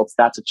the results.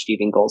 That's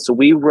achieving goals. So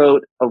we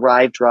wrote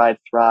Arrive, Drive,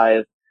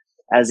 Thrive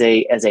as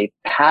a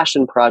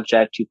passion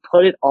project to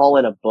put it all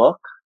in a book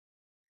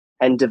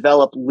and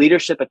develop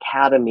leadership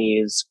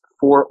academies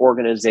for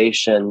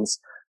organizations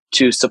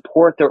to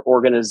support their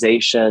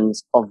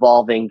organizations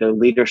evolving their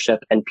leadership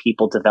and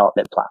people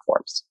development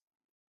platforms.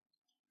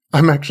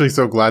 I'm actually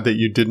so glad that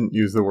you didn't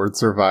use the word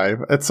survive.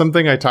 It's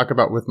something I talk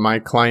about with my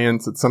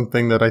clients. It's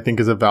something that I think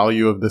is a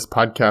value of this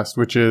podcast,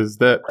 which is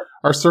that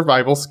our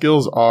survival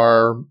skills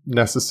are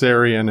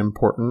necessary and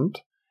important,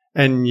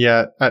 and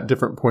yet at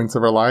different points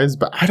of our lives.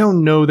 But I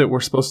don't know that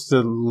we're supposed to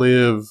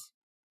live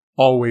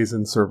always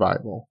in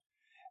survival.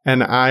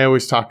 And I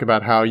always talk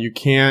about how you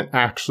can't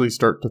actually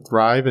start to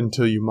thrive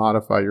until you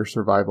modify your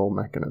survival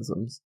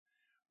mechanisms.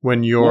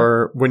 When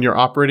you're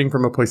operating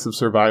from a place of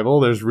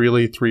survival, there's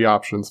really three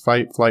options: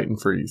 fight, flight,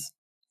 and freeze.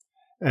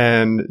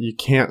 And you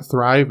can't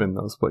thrive in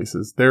those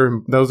places.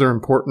 Those are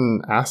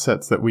important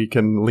assets that we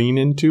can lean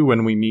into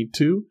when we need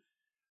to.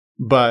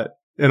 But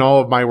in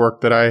all of my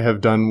work that I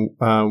have done,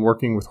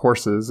 working with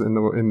horses in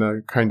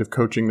the kind of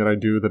coaching that I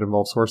do that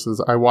involves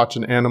horses, I watch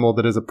an animal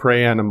that is a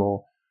prey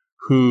animal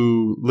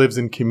who lives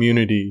in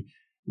community,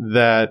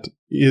 that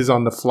is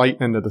on the flight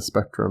end of the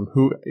spectrum,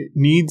 who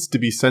needs to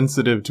be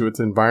sensitive to its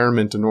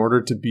environment in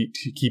order to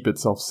keep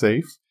itself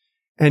safe.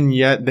 And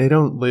yet they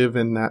don't live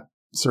in that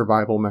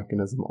survival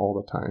mechanism all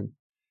the time.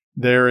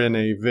 They're in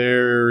a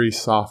very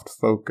soft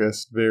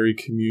focused, very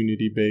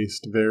community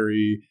based,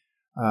 very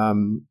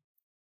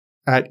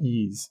at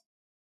ease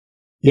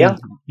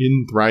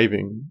in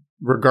thriving,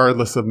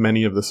 regardless of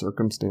many of the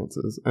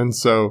circumstances. And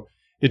so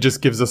it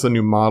just gives us a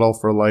new model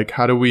for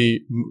how do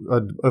we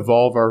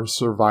evolve our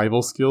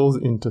survival skills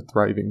into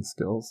thriving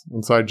skills.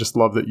 And so I just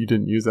love that you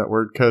didn't use that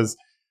word, because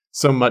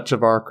so much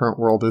of our current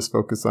world is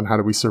focused on how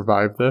do we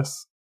survive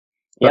this.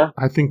 But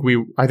I think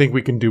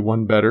we can do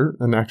one better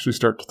and actually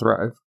start to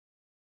thrive.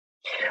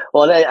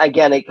 Well, and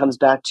again, it comes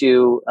back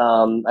to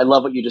I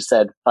love what you just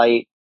said: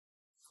 fight,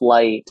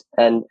 flight,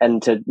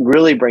 and to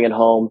really bring it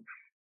home.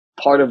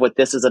 Part of what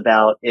this is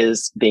about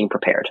is being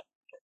prepared.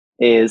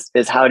 Is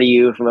how do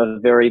you, from a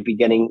very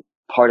beginning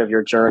part of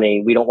your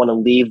journey, we don't want to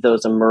leave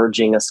those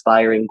emerging,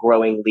 aspiring,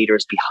 growing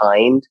leaders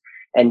behind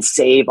and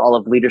save all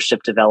of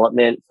leadership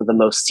development for the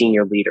most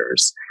senior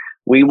leaders.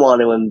 We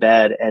want to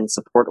embed and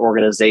support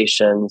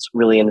organizations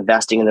really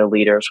investing in their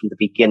leaders from the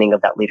beginning of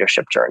that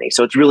leadership journey.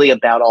 So it's really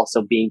about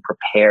also being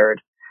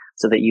prepared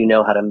so that you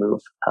know how to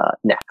move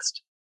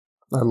next.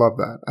 I love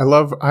that. I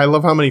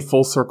love how many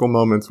full circle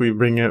moments we've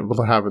been able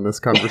to have in this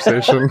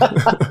conversation.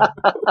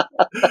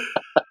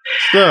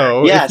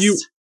 So yes.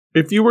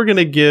 if you were going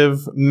to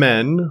give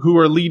men who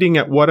are leading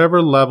at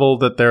whatever level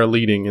that they're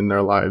leading in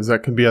their lives,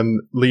 that could be on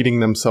leading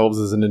themselves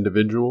as an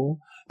individual,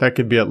 that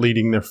could be at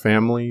leading their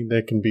family,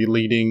 they can be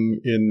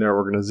leading in their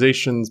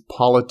organizations,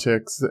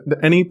 politics,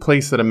 any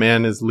place that a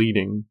man is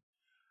leading.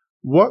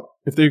 What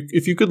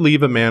if you could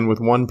leave a man with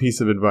one piece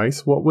of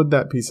advice, what would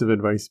that piece of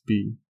advice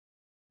be?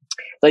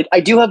 I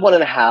do have one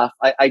and a half.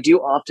 I do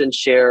often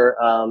share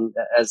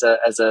as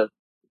a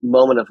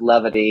moment of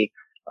levity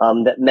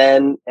that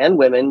men and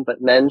women,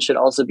 but men should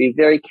also be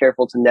very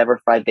careful to never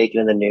fry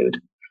bacon in the nude.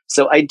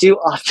 So I do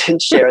often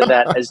share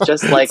that as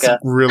just like a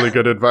really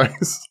good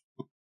advice.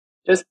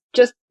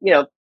 Just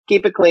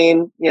keep it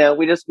clean. We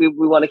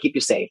want to keep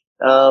you safe.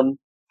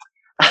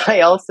 I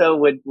also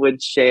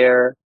would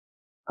share,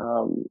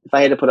 if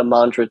I had to put a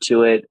mantra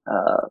to it,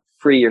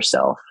 free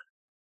yourself.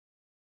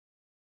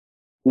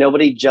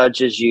 Nobody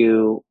judges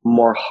you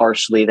more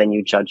harshly than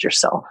you judge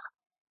yourself.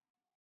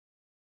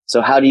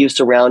 So how do you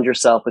surround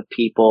yourself with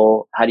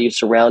people? How do you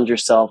surround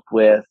yourself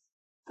with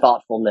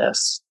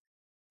thoughtfulness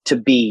to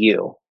be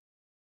you?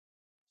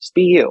 Just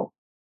be you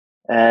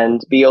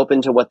and be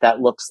open to what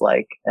that looks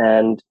like.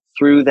 And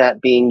through that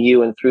being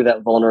you and through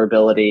that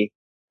vulnerability,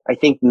 I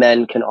think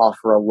men can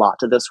offer a lot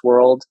to this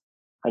world.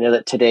 I know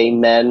that today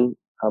men,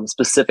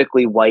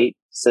 specifically white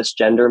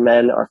cisgender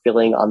men, are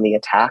feeling on the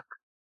attack.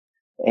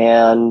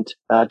 And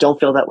don't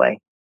feel that way.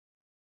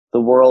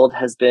 The world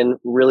has been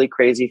really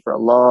crazy for a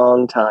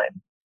long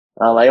time.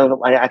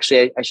 I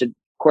should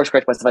course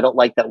correct myself. I don't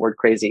like that word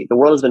crazy. The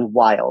world has been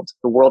wild.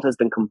 The world has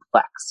been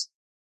complex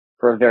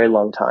for a very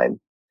long time.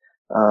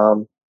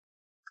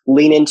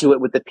 Lean into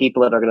it with the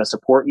people that are going to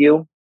support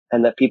you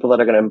and the people that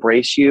are going to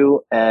embrace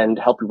you and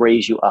help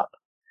raise you up.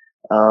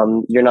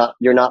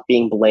 You're not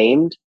being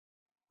blamed.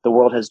 The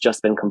world has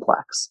just been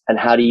complex. And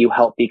how do you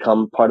help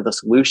become part of the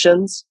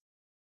solutions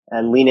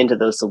and lean into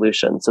those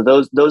solutions? So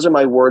those are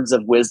my words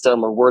of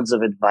wisdom or words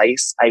of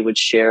advice I would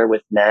share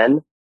with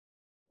men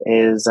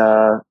is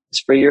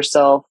free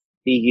yourself,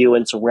 be you,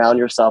 and surround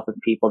yourself with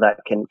people that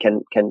can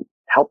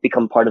help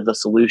become part of the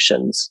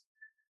solutions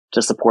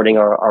to supporting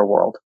our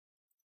world.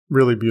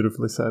 Really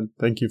beautifully said.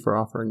 Thank you for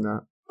offering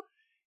that.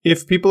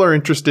 If people are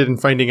interested in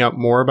finding out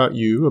more about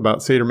you, about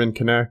Saterman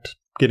Connect,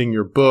 getting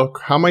your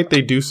book, how might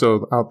they do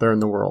so out there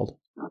in the world?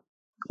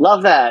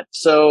 Love that.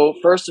 So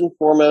first and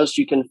foremost,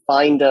 you can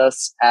find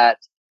us at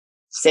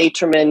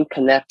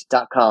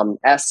satermanconnect.com,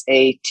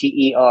 Saterman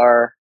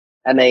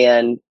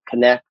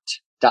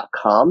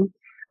Connect.com.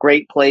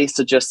 Great place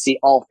to just see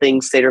all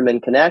things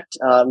Saterman Connect.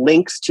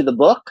 Links to the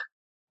book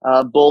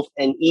both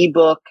an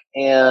ebook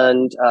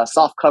and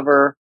soft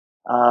cover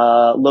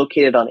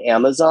located on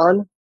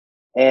Amazon,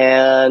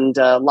 and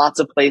lots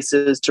of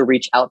places to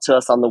reach out to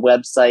us on the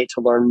website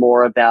to learn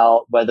more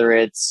about whether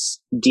it's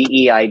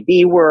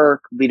DEIB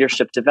work,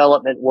 leadership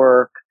development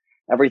work,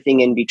 everything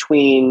in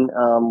between.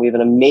 We have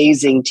an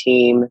amazing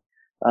team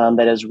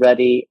that is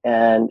ready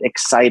and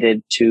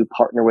excited to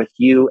partner with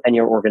you and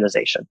your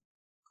organization.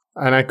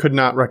 And I could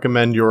not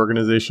recommend your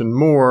organization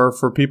more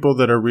for people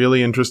that are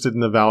really interested in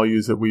the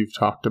values that we've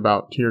talked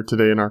about here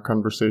today in our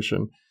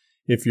conversation.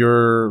 If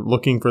you're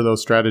looking for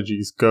those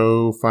strategies,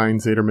 go find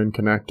Saterman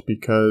Connect,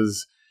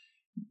 because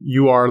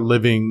you are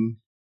living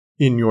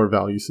in your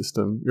value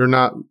system. You're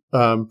not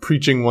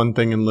preaching one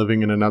thing and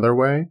living in another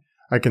way.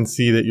 I can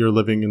see that you're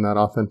living in that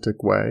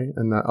authentic way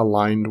and that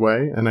aligned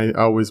way. And I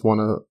always want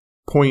to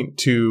point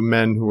to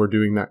men who are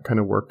doing that kind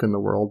of work in the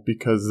world,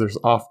 because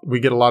we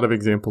get a lot of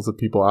examples of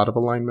people out of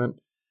alignment,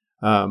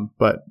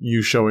 but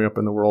you showing up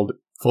in the world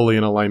fully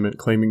in alignment,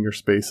 claiming your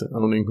space and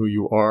owning who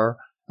you are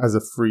as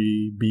a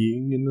free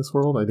being in this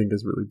world, I think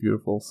is really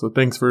beautiful. So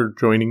thanks for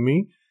joining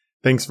me.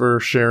 Thanks for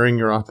sharing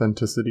your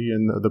authenticity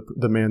and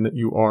the man that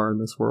you are in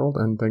this world.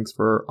 And thanks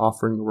for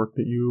offering the work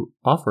that you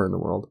offer in the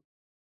world.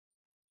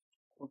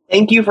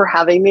 Thank you for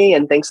having me,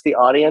 and thanks to the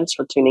audience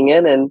for tuning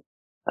in, and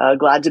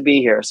glad to be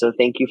here. So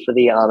thank you for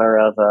the honor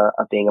of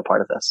being a part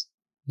of this.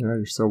 Yeah,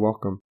 you're so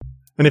welcome.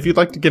 And if you'd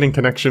like to get in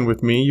connection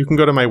with me, you can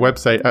go to my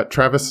website at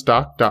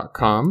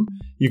travisstock.com.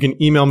 You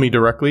can email me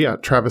directly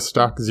at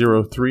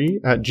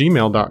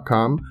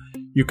travisstock03@gmail.com.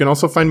 You can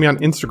also find me on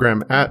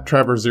Instagram at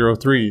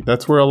traver03.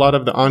 That's where a lot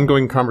of the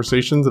ongoing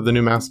conversations of the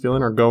new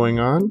masculine are going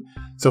on.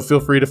 So feel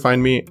free to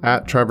find me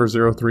at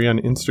traver03 on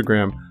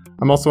Instagram.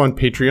 I'm also on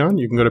Patreon.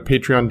 You can go to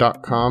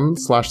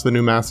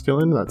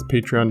patreon.com/thenewmasculine. That's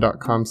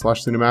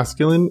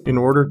patreon.com/thenewmasculine in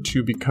order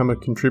to become a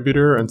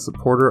contributor and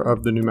supporter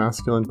of the New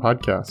Masculine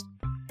podcast.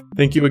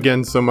 Thank you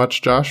again so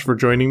much, Josh, for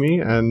joining me,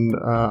 and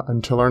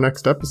until our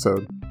next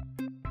episode.